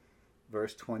 17,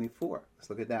 verse 24. Let's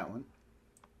look at that one.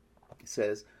 It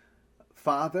says,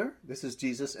 "Father," this is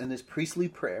Jesus in his priestly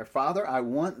prayer, "Father, I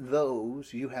want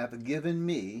those you have given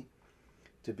me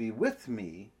to be with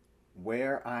me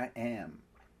where I am,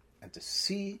 and to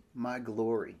see my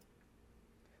glory.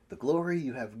 The glory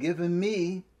you have given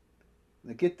me,"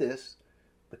 now get this,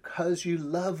 "because you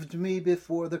loved me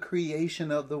before the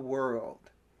creation of the world."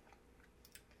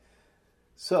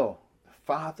 So, the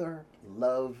Father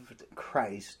loved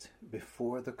Christ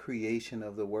before the creation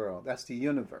of the world. That's the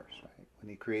universe, right? When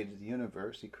he created the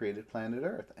universe, he created planet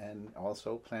Earth and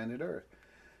also planet Earth.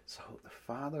 So the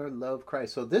Father loved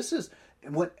Christ. So this is,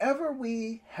 whenever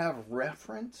we have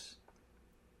reference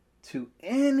to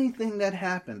anything that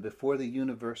happened before the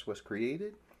universe was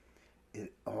created,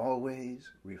 it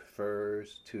always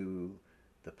refers to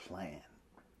the plan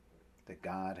that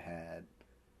God had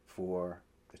for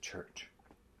the church.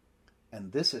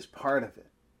 And this is part of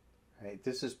it. Right?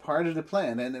 This is part of the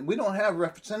plan. And we don't have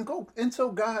reference. And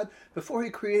so God, before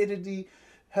he created the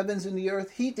heavens and the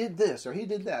earth, he did this or he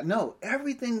did that. No,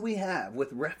 everything we have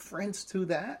with reference to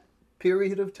that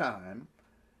period of time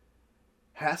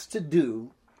has to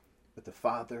do with the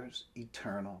Father's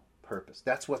eternal purpose.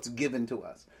 That's what's given to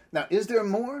us. Now, is there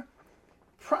more?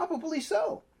 Probably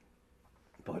so.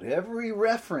 But every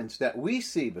reference that we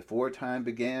see before time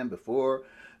began, before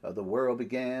the world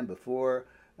began, before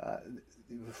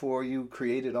you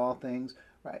created all things,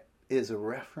 right, is a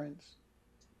reference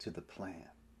to the plan.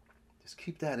 Just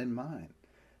keep that in mind.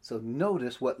 So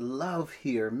notice what love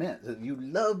here meant. That you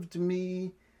loved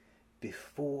me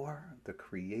before the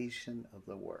creation of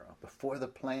the world, before the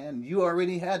plan. You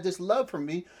already had this love for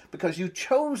me because you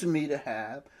chose me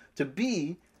to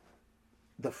be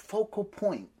the focal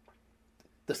point,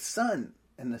 the Son,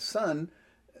 and the Son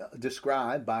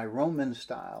described by Roman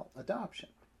style adoption.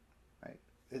 Right?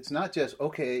 It's not just,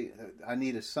 okay, I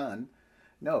need a son.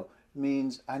 No, it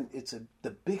means it's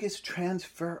the biggest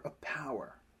transfer of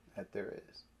power that there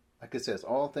is. Like it says,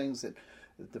 all things that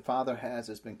the Father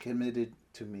has been committed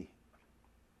to me.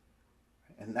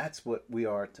 And that's what we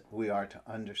are to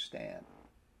understand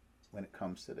when it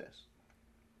comes to this.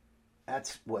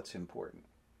 That's what's important.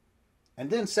 And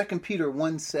then 2 Peter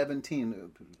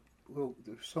 1:17. Well,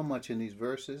 there's so much in these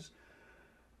verses.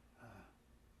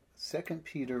 2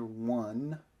 Peter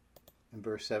 1 and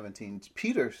verse 17.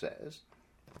 Peter says,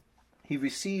 he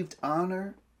received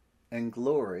honor and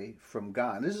glory from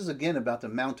God. And this is again about the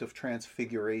Mount of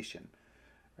Transfiguration.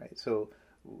 Right? So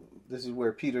this is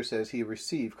where Peter says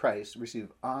Christ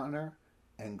received honor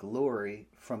and glory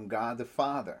from God the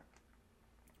Father.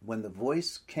 When the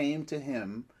voice came to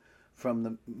him from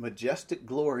the majestic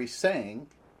glory saying,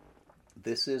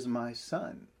 "This is my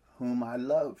Son, whom I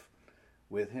love.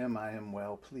 With him I am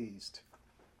well pleased."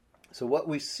 So what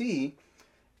we see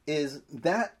is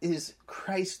that is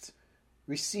Christ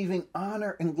receiving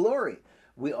honor and glory.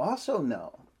 We also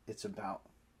know it's about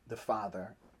the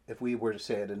Father, if we were to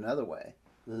say it another way,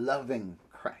 loving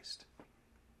Christ.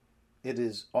 It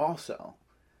is also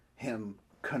him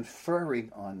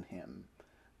conferring on him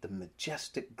the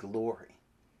majestic glory,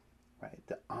 right?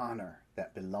 The honor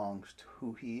that belongs to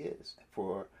who he is,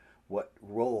 for what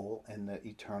role in the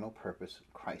eternal purpose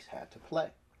Christ had to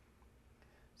play.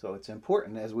 So it's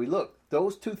important as we look.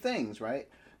 Those two things, right?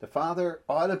 The Father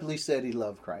audibly said he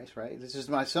loved Christ, right? This is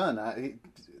my Son.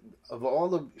 Of all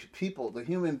the people, the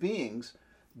human beings,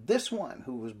 this one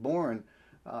who was born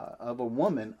of a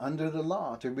woman under the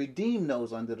law, to redeem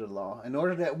those under the law, in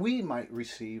order that we might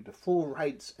receive the full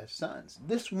rights as sons.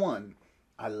 This one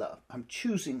I love. I'm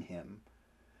choosing him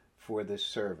for this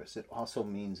service. It also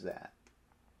means that.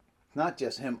 Not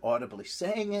just him audibly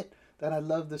saying it, that I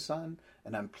love the Son,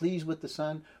 and I'm pleased with the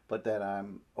Son, but that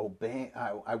I'm obeying,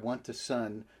 I want the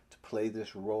Son to play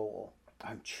this role.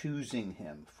 I'm choosing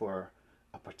him for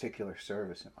a particular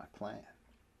service in my plan.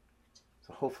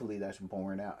 So hopefully that's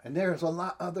borne out. And there's a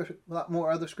lot more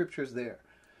other scriptures there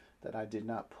that I did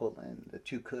not pull in,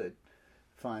 that you could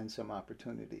find some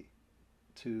opportunity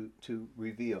to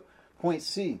reveal. Point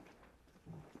C,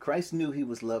 Christ knew he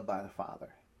was loved by the Father.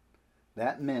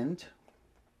 That meant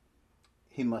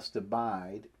he must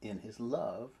abide in his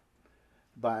love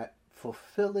by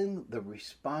fulfilling the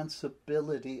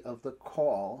responsibility of the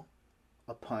call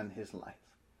upon his life.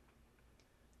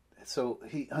 So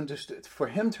he understood, for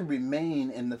him to remain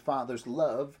in the Father's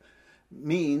love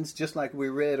means, just like we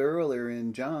read earlier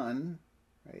in John,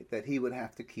 right, that he would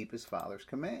have to keep his Father's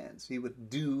commands. He would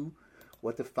do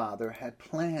what the Father had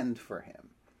planned for him.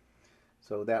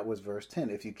 So that was verse 10.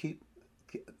 Verse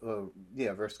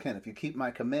 10. If you keep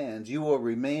my commands, you will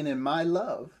remain in my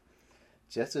love,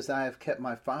 just as I have kept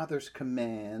my Father's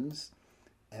commands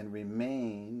and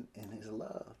remain in his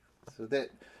love. So the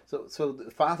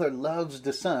Father loves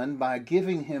the Son by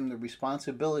giving him the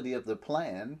responsibility of the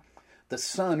plan. The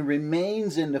Son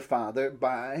remains in the Father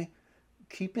by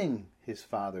keeping his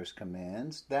Father's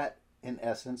commands. That, in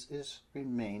essence, is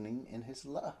remaining in his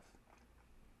love.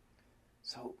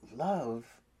 So love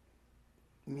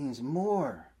means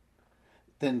more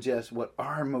than just what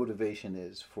our motivation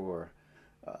is for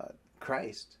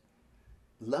Christ.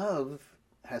 Love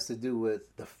has to do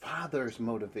with the Father's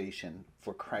motivation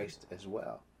for Christ as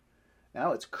well.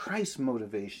 Now it's Christ's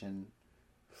motivation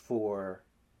for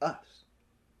us.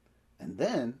 And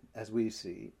then, as we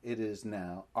see, it is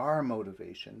now our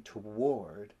motivation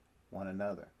toward one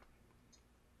another.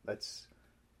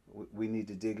 We need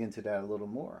to dig into that a little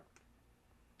more.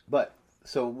 But,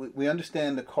 so we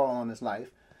understand the call on his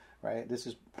life, right? This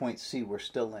is point C we're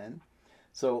still in.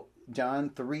 So, John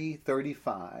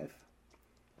 3:35.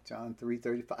 John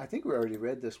 3:35. I think we already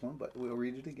read this one, but we'll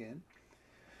read it again.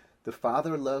 The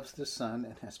Father loves the Son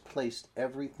and has placed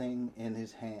everything in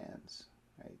his hands.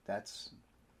 Right? That's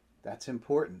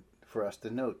important for us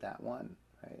to note, that one.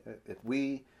 Right? If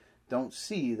we don't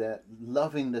see that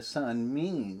loving the Son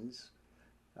means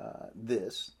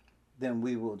this, then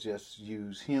we will just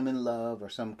use human love or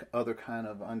some other kind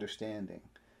of understanding.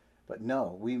 But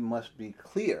no, we must be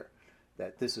clear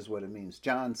that this is what it means.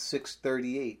 John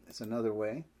 6:38 is another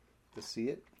way to see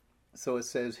it. So it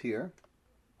says here,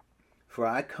 For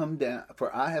I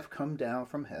have come down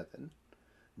from heaven,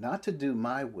 not to do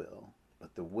my will,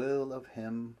 but the will of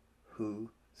him who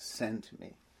sent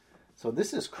me. So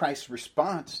this is Christ's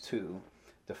response to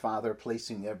the Father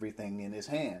placing everything in his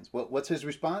hands. What's his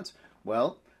response?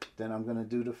 Well, then I'm going to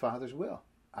do the Father's will.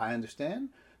 I understand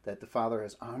that the Father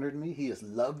has honored me. He has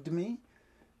loved me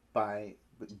by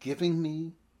giving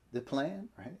me the plan,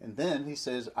 right? And then he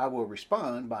says, I will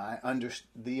respond by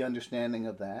the understanding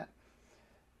of that,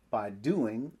 by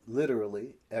doing literally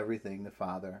everything the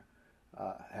Father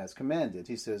has commanded.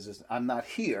 He says, I'm not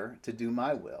here to do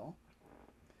my will,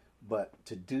 but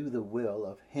to do the will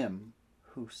of him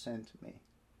who sent me.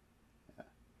 Yeah.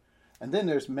 And then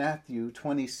there's Matthew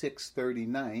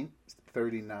 26:39.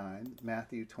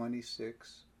 Matthew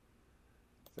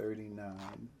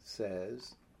 26:39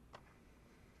 says,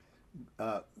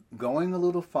 going a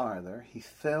little farther, he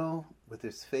fell with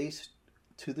his face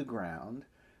to the ground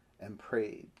and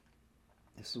prayed.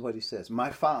 This is what he says,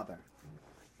 My Father,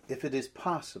 if it is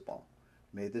possible,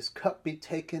 may this cup be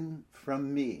taken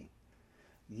from me,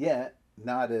 yet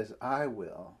not as I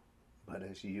will, but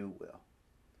as you will.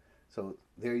 So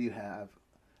there you have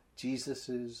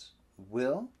Jesus'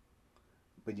 will,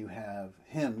 but you have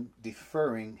him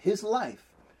deferring his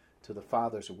life to the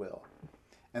Father's will.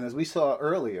 And as we saw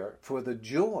earlier, for the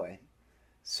joy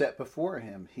set before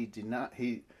him, he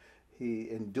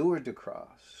endured the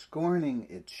cross, scorning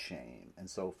its shame, and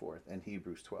so forth, in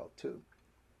Hebrews 12:2.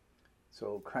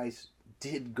 So Christ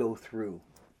did go through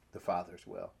the Father's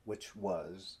will, which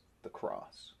was the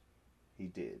cross. He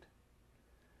did.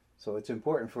 So it's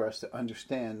important for us to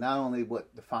understand not only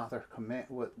what the Father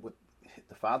what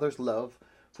the Father's love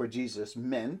for Jesus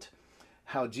meant,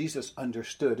 how Jesus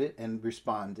understood it and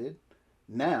responded.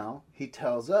 Now he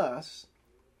tells us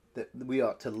that we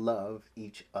ought to love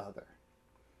each other.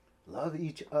 Love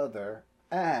each other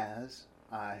as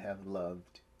I have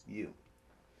loved you.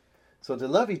 So to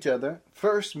love each other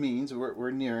first means,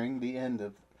 we're nearing the end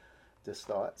of this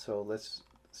thought, so let's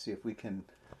see if we can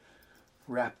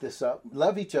wrap this up.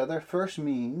 Love each other first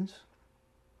means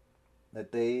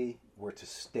that they were to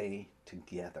stay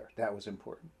together. That was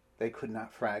important. They could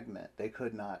not fragment. They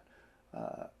could not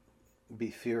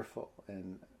be fearful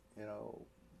and,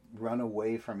 run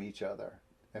away from each other.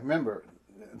 And remember,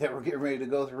 they were getting ready to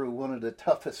go through one of the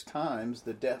toughest times,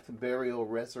 the death, burial,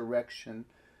 resurrection,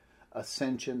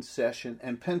 ascension, session,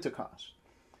 and Pentecost.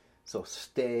 So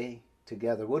stay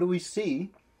together. What do we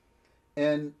see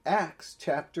in Acts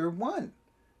chapter 1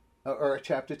 or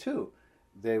chapter 2?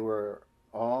 They were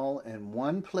all in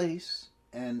one place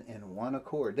and in one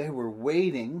accord. They were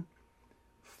waiting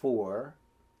for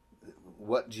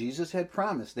what Jesus had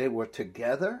promised. They were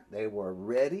together. They were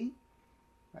ready.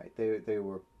 Right? They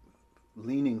were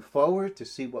leaning forward to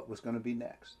see what was going to be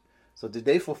next. So did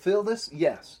they fulfill this?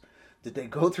 Yes. Did they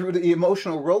go through the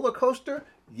emotional roller coaster?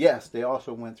 Yes, they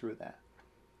also went through that.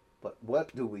 But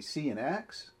what do we see in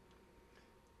Acts?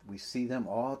 We see them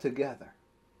all together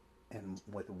and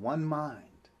with one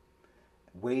mind,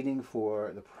 waiting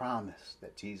for the promise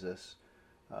that Jesus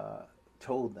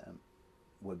told them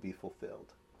would be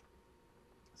fulfilled.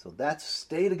 So that's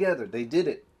stay together. They did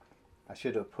it. I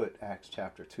should have put Acts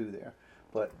chapter 2 there,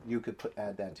 but you could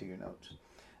add that to your notes.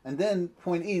 And then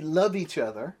point E, love each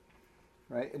other.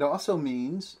 Right? It also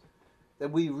means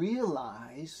that we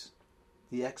realize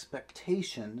the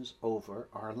expectations over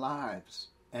our lives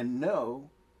and know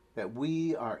that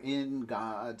we are in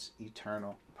God's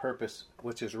eternal purpose,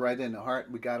 which is right in the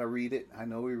heart. We got to read it. I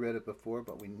know we read it before,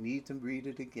 but we need to read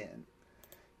it again.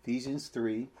 Ephesians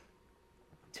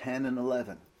 3:10 and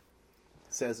 11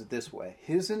 says it this way.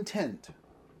 His intent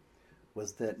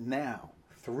was that now,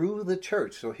 through the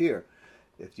church, so here,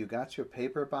 if you got your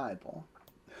paper Bible,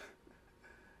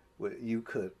 you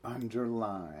could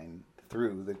underline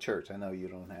through the church. I know you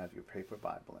don't have your paper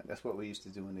Bible, and that's what we used to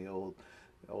do in the old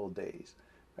days.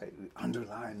 Right? We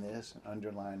underline this,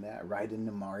 underline that, write in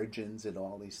the margins and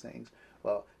all these things.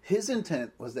 Well, his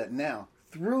intent was that now,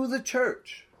 through the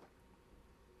church,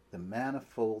 the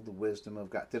manifold wisdom of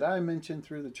God. Did I mention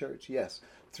through the church? Yes.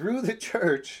 Through the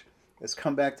church, let's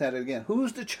come back to that again.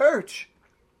 Who's the church?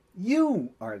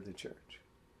 You are the church.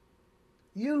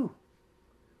 You.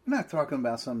 We're not talking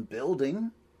about some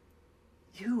building.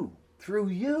 You. Through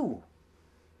you.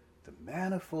 The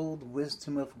manifold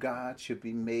wisdom of God should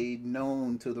be made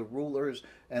known to the rulers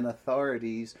and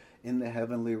authorities in the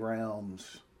heavenly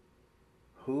realms.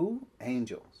 Who?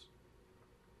 Angels.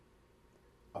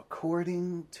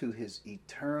 According to his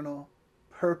eternal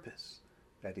purpose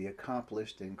that he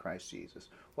accomplished in Christ Jesus.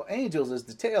 Well, angels is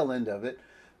the tail end of it.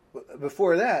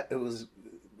 Before that, it was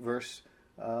verse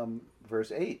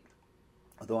 8.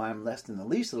 Though I am less than the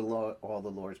least of all the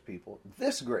Lord's people,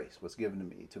 this grace was given to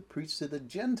me to preach to the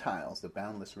Gentiles the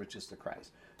boundless riches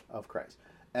of Christ.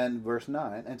 And verse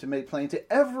 9, and to make plain to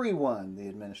everyone the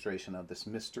administration of this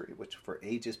mystery, which for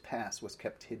ages past was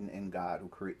kept hidden in God, who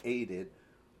created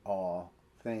all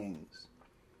things.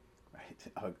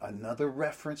 Right? Another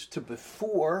reference to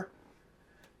before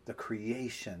the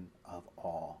creation of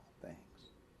all things.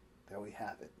 There we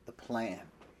have it, the plan.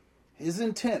 His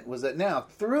intent was that now,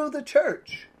 through the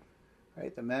church,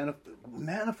 right, the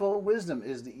manifold wisdom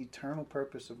is the eternal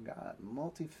purpose of God,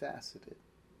 multifaceted.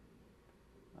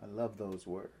 I love those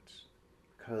words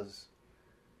because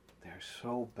they're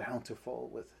so bountiful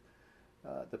with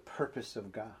the purpose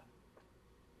of God.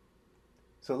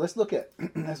 So let's look at,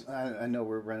 I know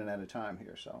we're running out of time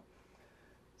here, so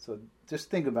just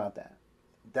think about that.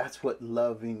 That's what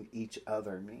loving each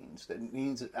other means. That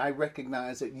means that I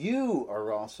recognize that you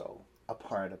are also a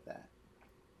part of that.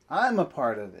 I'm a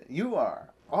part of it. You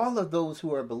are. All of those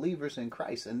who are believers in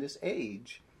Christ in this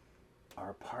age are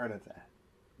a part of that.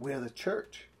 We're the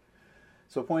church.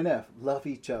 So point F, love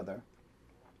each other.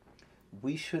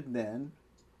 We should then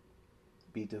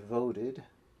be devoted,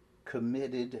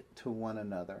 committed to one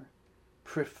another,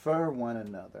 prefer one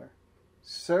another,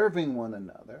 serving one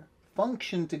another,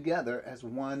 function together as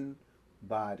one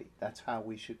body. That's how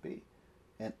we should be.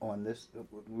 And on this,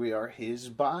 we are his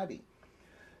body.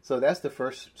 So that's the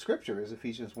first scripture, is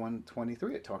Ephesians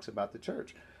 1:23. It talks about the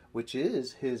church, which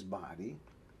is his body,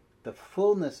 the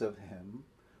fullness of him,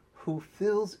 who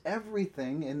fills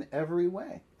everything in every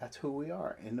way. That's who we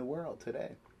are in the world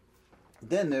today.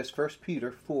 Then there's 1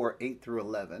 Peter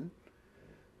 4:8-11.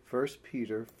 1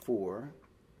 Peter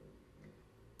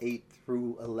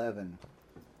 4:8-11.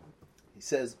 He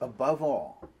says, above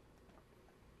all,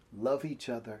 love each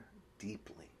other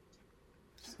deeply.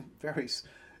 Very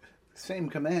same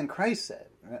command Christ said.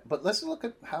 But let's look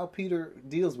at how Peter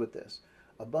deals with this.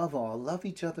 Above all, love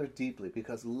each other deeply,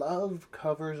 because love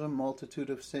covers a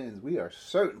multitude of sins. We are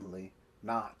certainly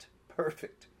not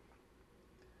perfect.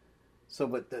 So,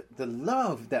 but the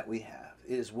love that we have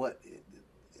is what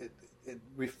it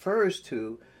refers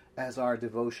to as our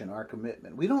devotion, our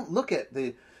commitment. We don't look at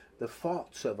the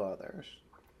faults of others,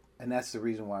 and that's the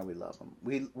reason why we love them.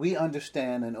 We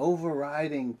understand an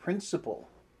overriding principle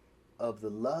of the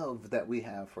love that we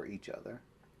have for each other,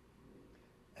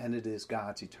 and it is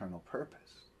God's eternal purpose.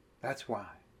 That's why.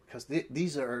 Because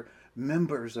these are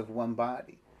members of one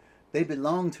body. They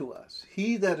belong to us.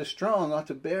 He that is strong ought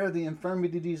to bear the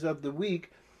infirmities of the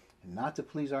weak and not to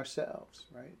please ourselves.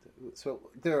 Right? So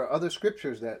there are other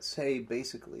scriptures that say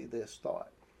basically this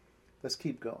thought. Let's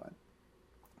keep going.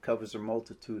 Covers a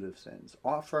multitude of sins.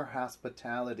 Offer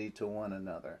hospitality to one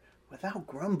another without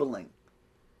grumbling.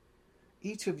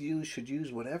 Each of you should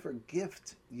use whatever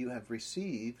gift you have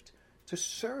received to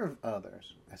serve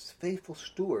others as faithful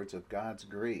stewards of God's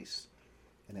grace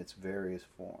in its various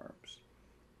forms.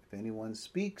 If anyone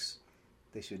speaks,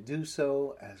 they should do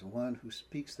so as one who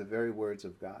speaks the very words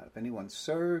of God. If anyone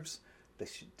serves, they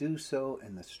should do so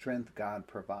in the strength God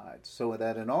provides, so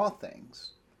that in all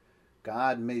things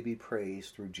God may be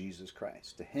praised through Jesus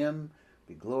Christ. To him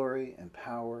be glory and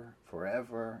power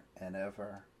forever and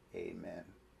ever. Amen.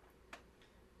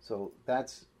 So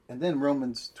that's, and then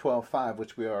Romans 12:5,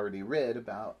 which we already read,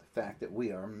 about the fact that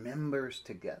we are members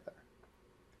together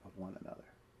of one another.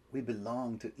 We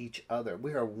belong to each other.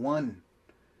 We are one.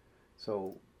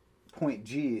 So point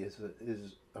G is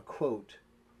a quote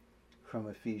from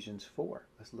Ephesians 4.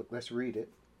 Let's read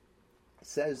it. It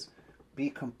says, be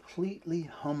completely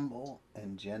humble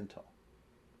and gentle.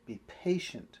 Be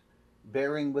patient,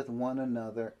 bearing with one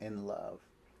another in love,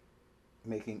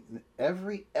 making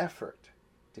every effort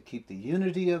to keep the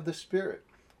unity of the Spirit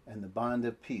and the bond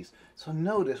of peace. So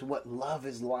notice what love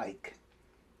is like.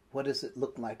 What does it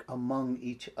look like among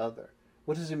each other?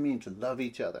 What does it mean to love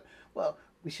each other? Well,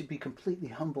 we should be completely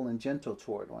humble and gentle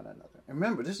toward one another. And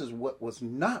remember, this is what was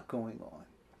not going on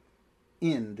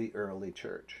in the early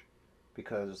church,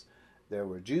 because there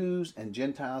were Jews and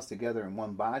Gentiles together in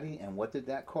one body, and what did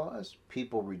that cause?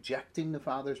 People rejecting the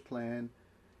Father's plan,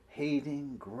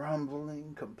 hating,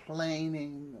 grumbling,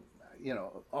 complaining,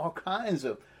 all kinds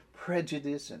of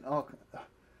prejudice, and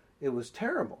it was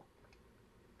terrible.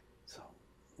 So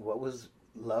what was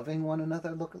loving one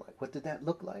another look like? What did that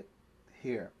look like?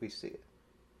 Here we see it.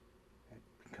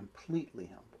 Be completely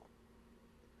humble.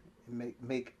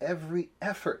 Make every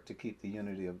effort to keep the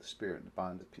unity of the Spirit and the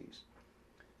bond of peace.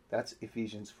 That's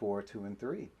Ephesians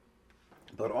 4:2-3.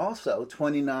 But also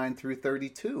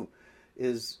 29-32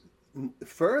 is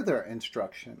further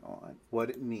instruction on what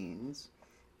it means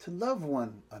to love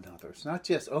one another. It's not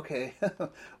just, okay,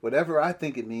 whatever I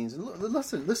think it means.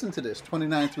 Listen to this,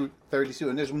 29-32,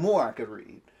 and there's more I could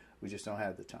read. We just don't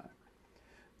have the time.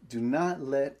 Do not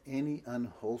let any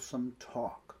unwholesome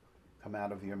talk come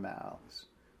out of your mouths,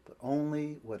 but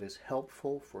only what is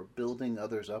helpful for building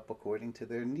others up according to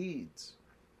their needs,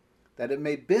 that it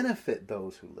may benefit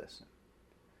those who listen.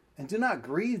 And do not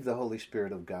grieve the Holy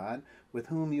Spirit of God, with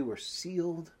whom you were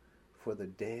sealed for the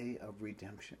day of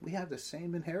redemption. We have the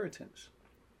same inheritance.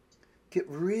 Get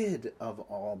rid of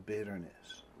all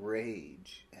bitterness,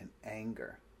 rage, and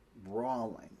anger,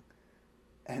 brawling.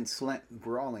 And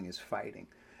brawling is fighting.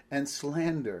 And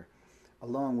slander,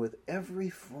 along with every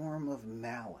form of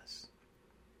malice.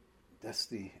 That's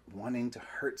the wanting to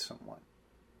hurt someone.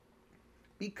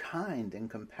 Be kind and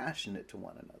compassionate to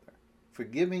one another,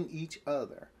 forgiving each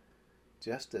other,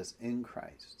 just as in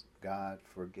Christ God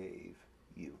forgave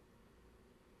you.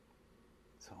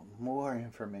 So more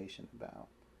information about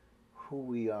who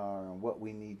we are and what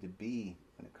we need to be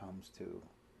when it comes to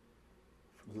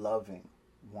loving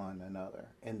one another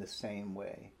in the same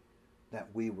way that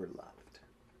we were loved.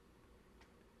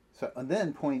 So, and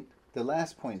then the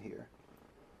last point here,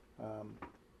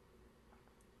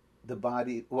 the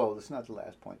body, well, it's not the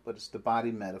last point, but it's the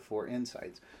body metaphor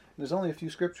insights. And there's only a few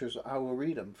scriptures. I will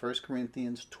read them. 1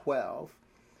 Corinthians 12.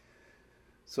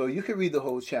 So you can read the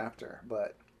whole chapter,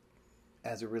 but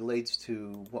as it relates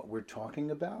to what we're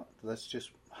talking about, let's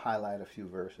just highlight a few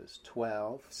verses.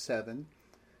 12:7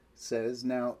 says,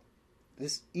 now,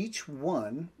 to each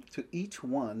one,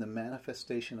 the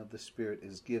manifestation of the Spirit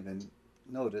is given,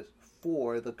 notice,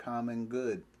 for the common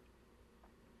good.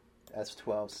 That's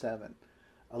 12:7.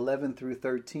 11 through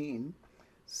 13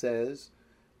 says,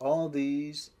 all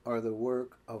these are the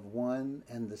work of one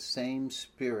and the same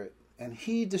Spirit, and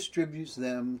He distributes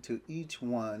them to each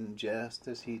one just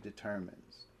as He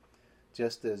determines.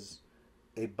 Just as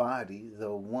a body,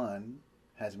 though one,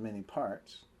 has many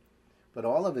parts, but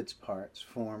all of its parts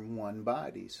form one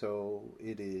body, so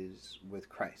it is with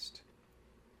Christ.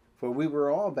 For we were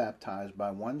all baptized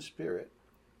by one Spirit,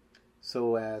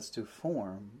 so as to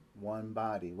form one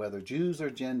body, whether Jews or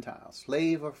Gentiles,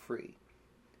 slave or free.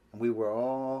 And we were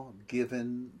all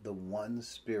given the one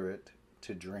Spirit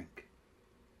to drink.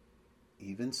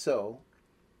 Even so,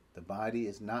 the body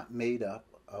is not made up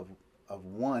of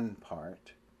one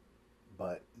part,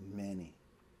 but many.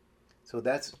 So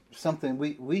that's something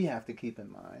we have to keep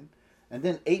in mind. And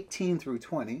then 18 through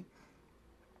 20,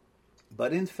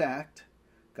 but in fact,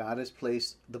 God has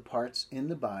placed the parts in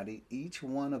the body, each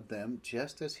one of them,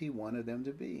 just as He wanted them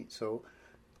to be. So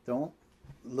don't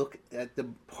look at the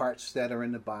parts that are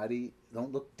in the body.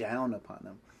 Don't look down upon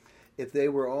them. If they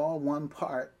were all one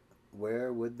part,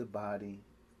 where would the body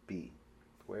be?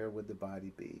 Where would the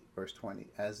body be? Verse 20.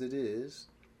 As it is,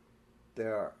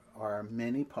 there are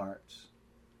many parts,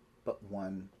 but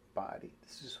one body.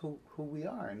 This is who we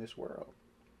are in this world.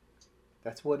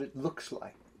 That's what it looks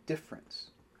like.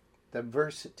 Difference.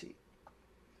 Diversity.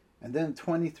 And then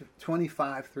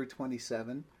 25 through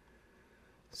 27.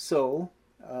 So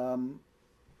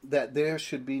that there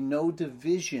should be no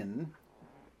division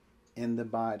in the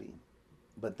body,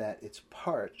 but that its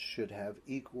parts should have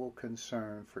equal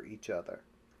concern for each other.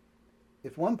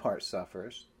 If one part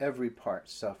suffers, every part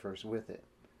suffers with it.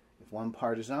 If one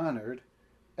part is honored,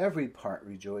 every part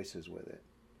rejoices with it.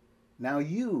 Now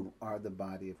you are the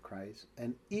body of Christ,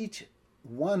 and each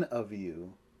one of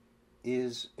you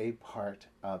is a part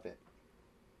of it.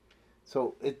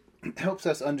 So it helps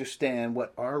us understand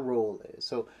what our role is.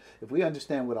 So if we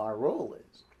understand what our role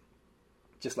is,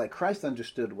 just like Christ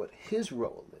understood what His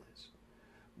role is,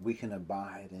 we can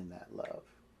abide in that love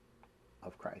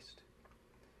of Christ.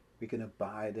 We can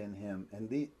abide in Him. And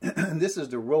this is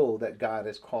the role that God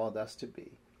has called us to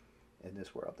be in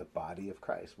this world, the body of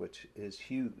Christ, which is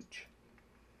huge.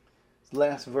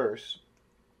 Last verse,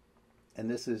 and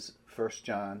this is 1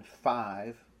 John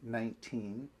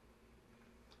 5:19.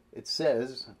 It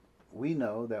says, we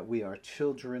know that we are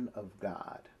children of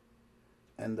God,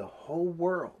 and the whole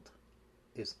world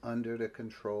is under the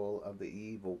control of the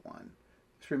evil one.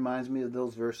 This reminds me of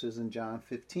those verses in John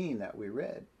 15 that we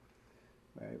read.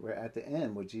 Right? We're at the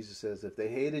end where Jesus says, if they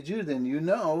hated you, then you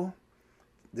know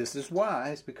this is why.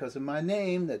 It's because of my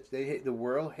name that the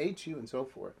world hates you, and so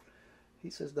forth. He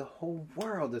says the whole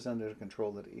world is under the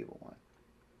control of the evil one.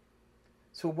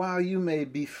 So while you may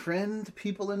befriend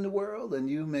people in the world and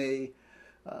you may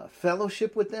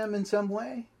fellowship with them in some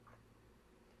way,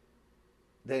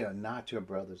 they are not your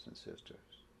brothers and sisters.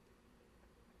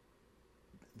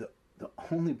 The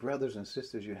only brothers and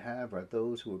sisters you have are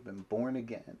those who have been born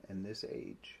again in this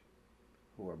age,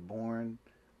 who are born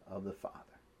of the Father,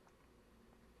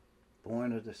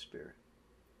 born of the Spirit.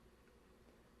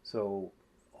 So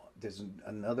there's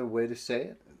another way to say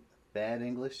it, bad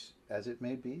English as it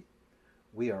may be.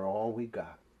 We are all we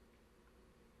got.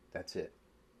 That's it.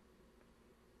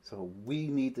 So we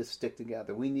need to stick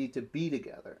together. We need to be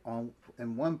together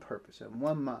in one purpose, in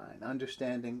one mind,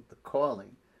 understanding the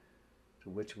calling to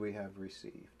which we have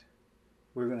received.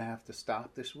 We're going to have to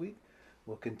stop this week.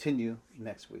 We'll continue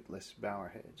next week. Let's bow our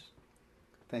heads.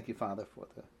 Thank you, Father, for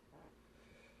the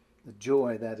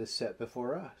joy that is set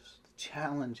before us, the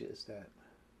challenges that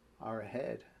are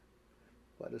ahead.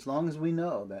 But as long as we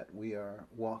know that we are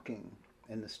walking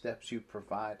in the steps you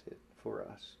provided for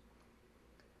us,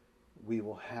 we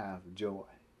will have joy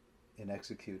in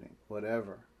executing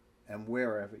whatever and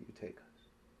wherever you take us.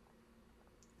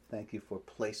 Thank you for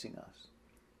placing us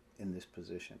in this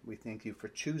position. We thank you for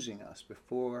choosing us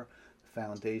before the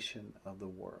foundation of the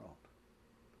world.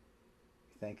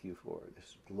 Thank you for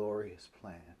this glorious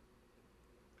plan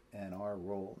and our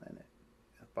role in it.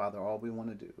 Father, all we want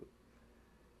to do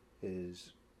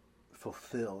is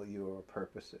fulfill your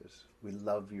purposes. We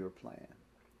love your plan.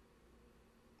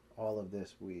 All of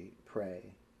this we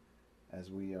pray as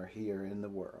we are here in the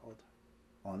world,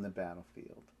 on the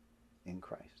battlefield, in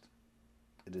Christ.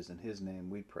 It is in his name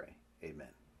we pray. Amen.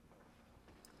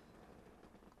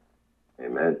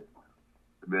 Amen.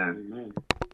 Amen. Amen.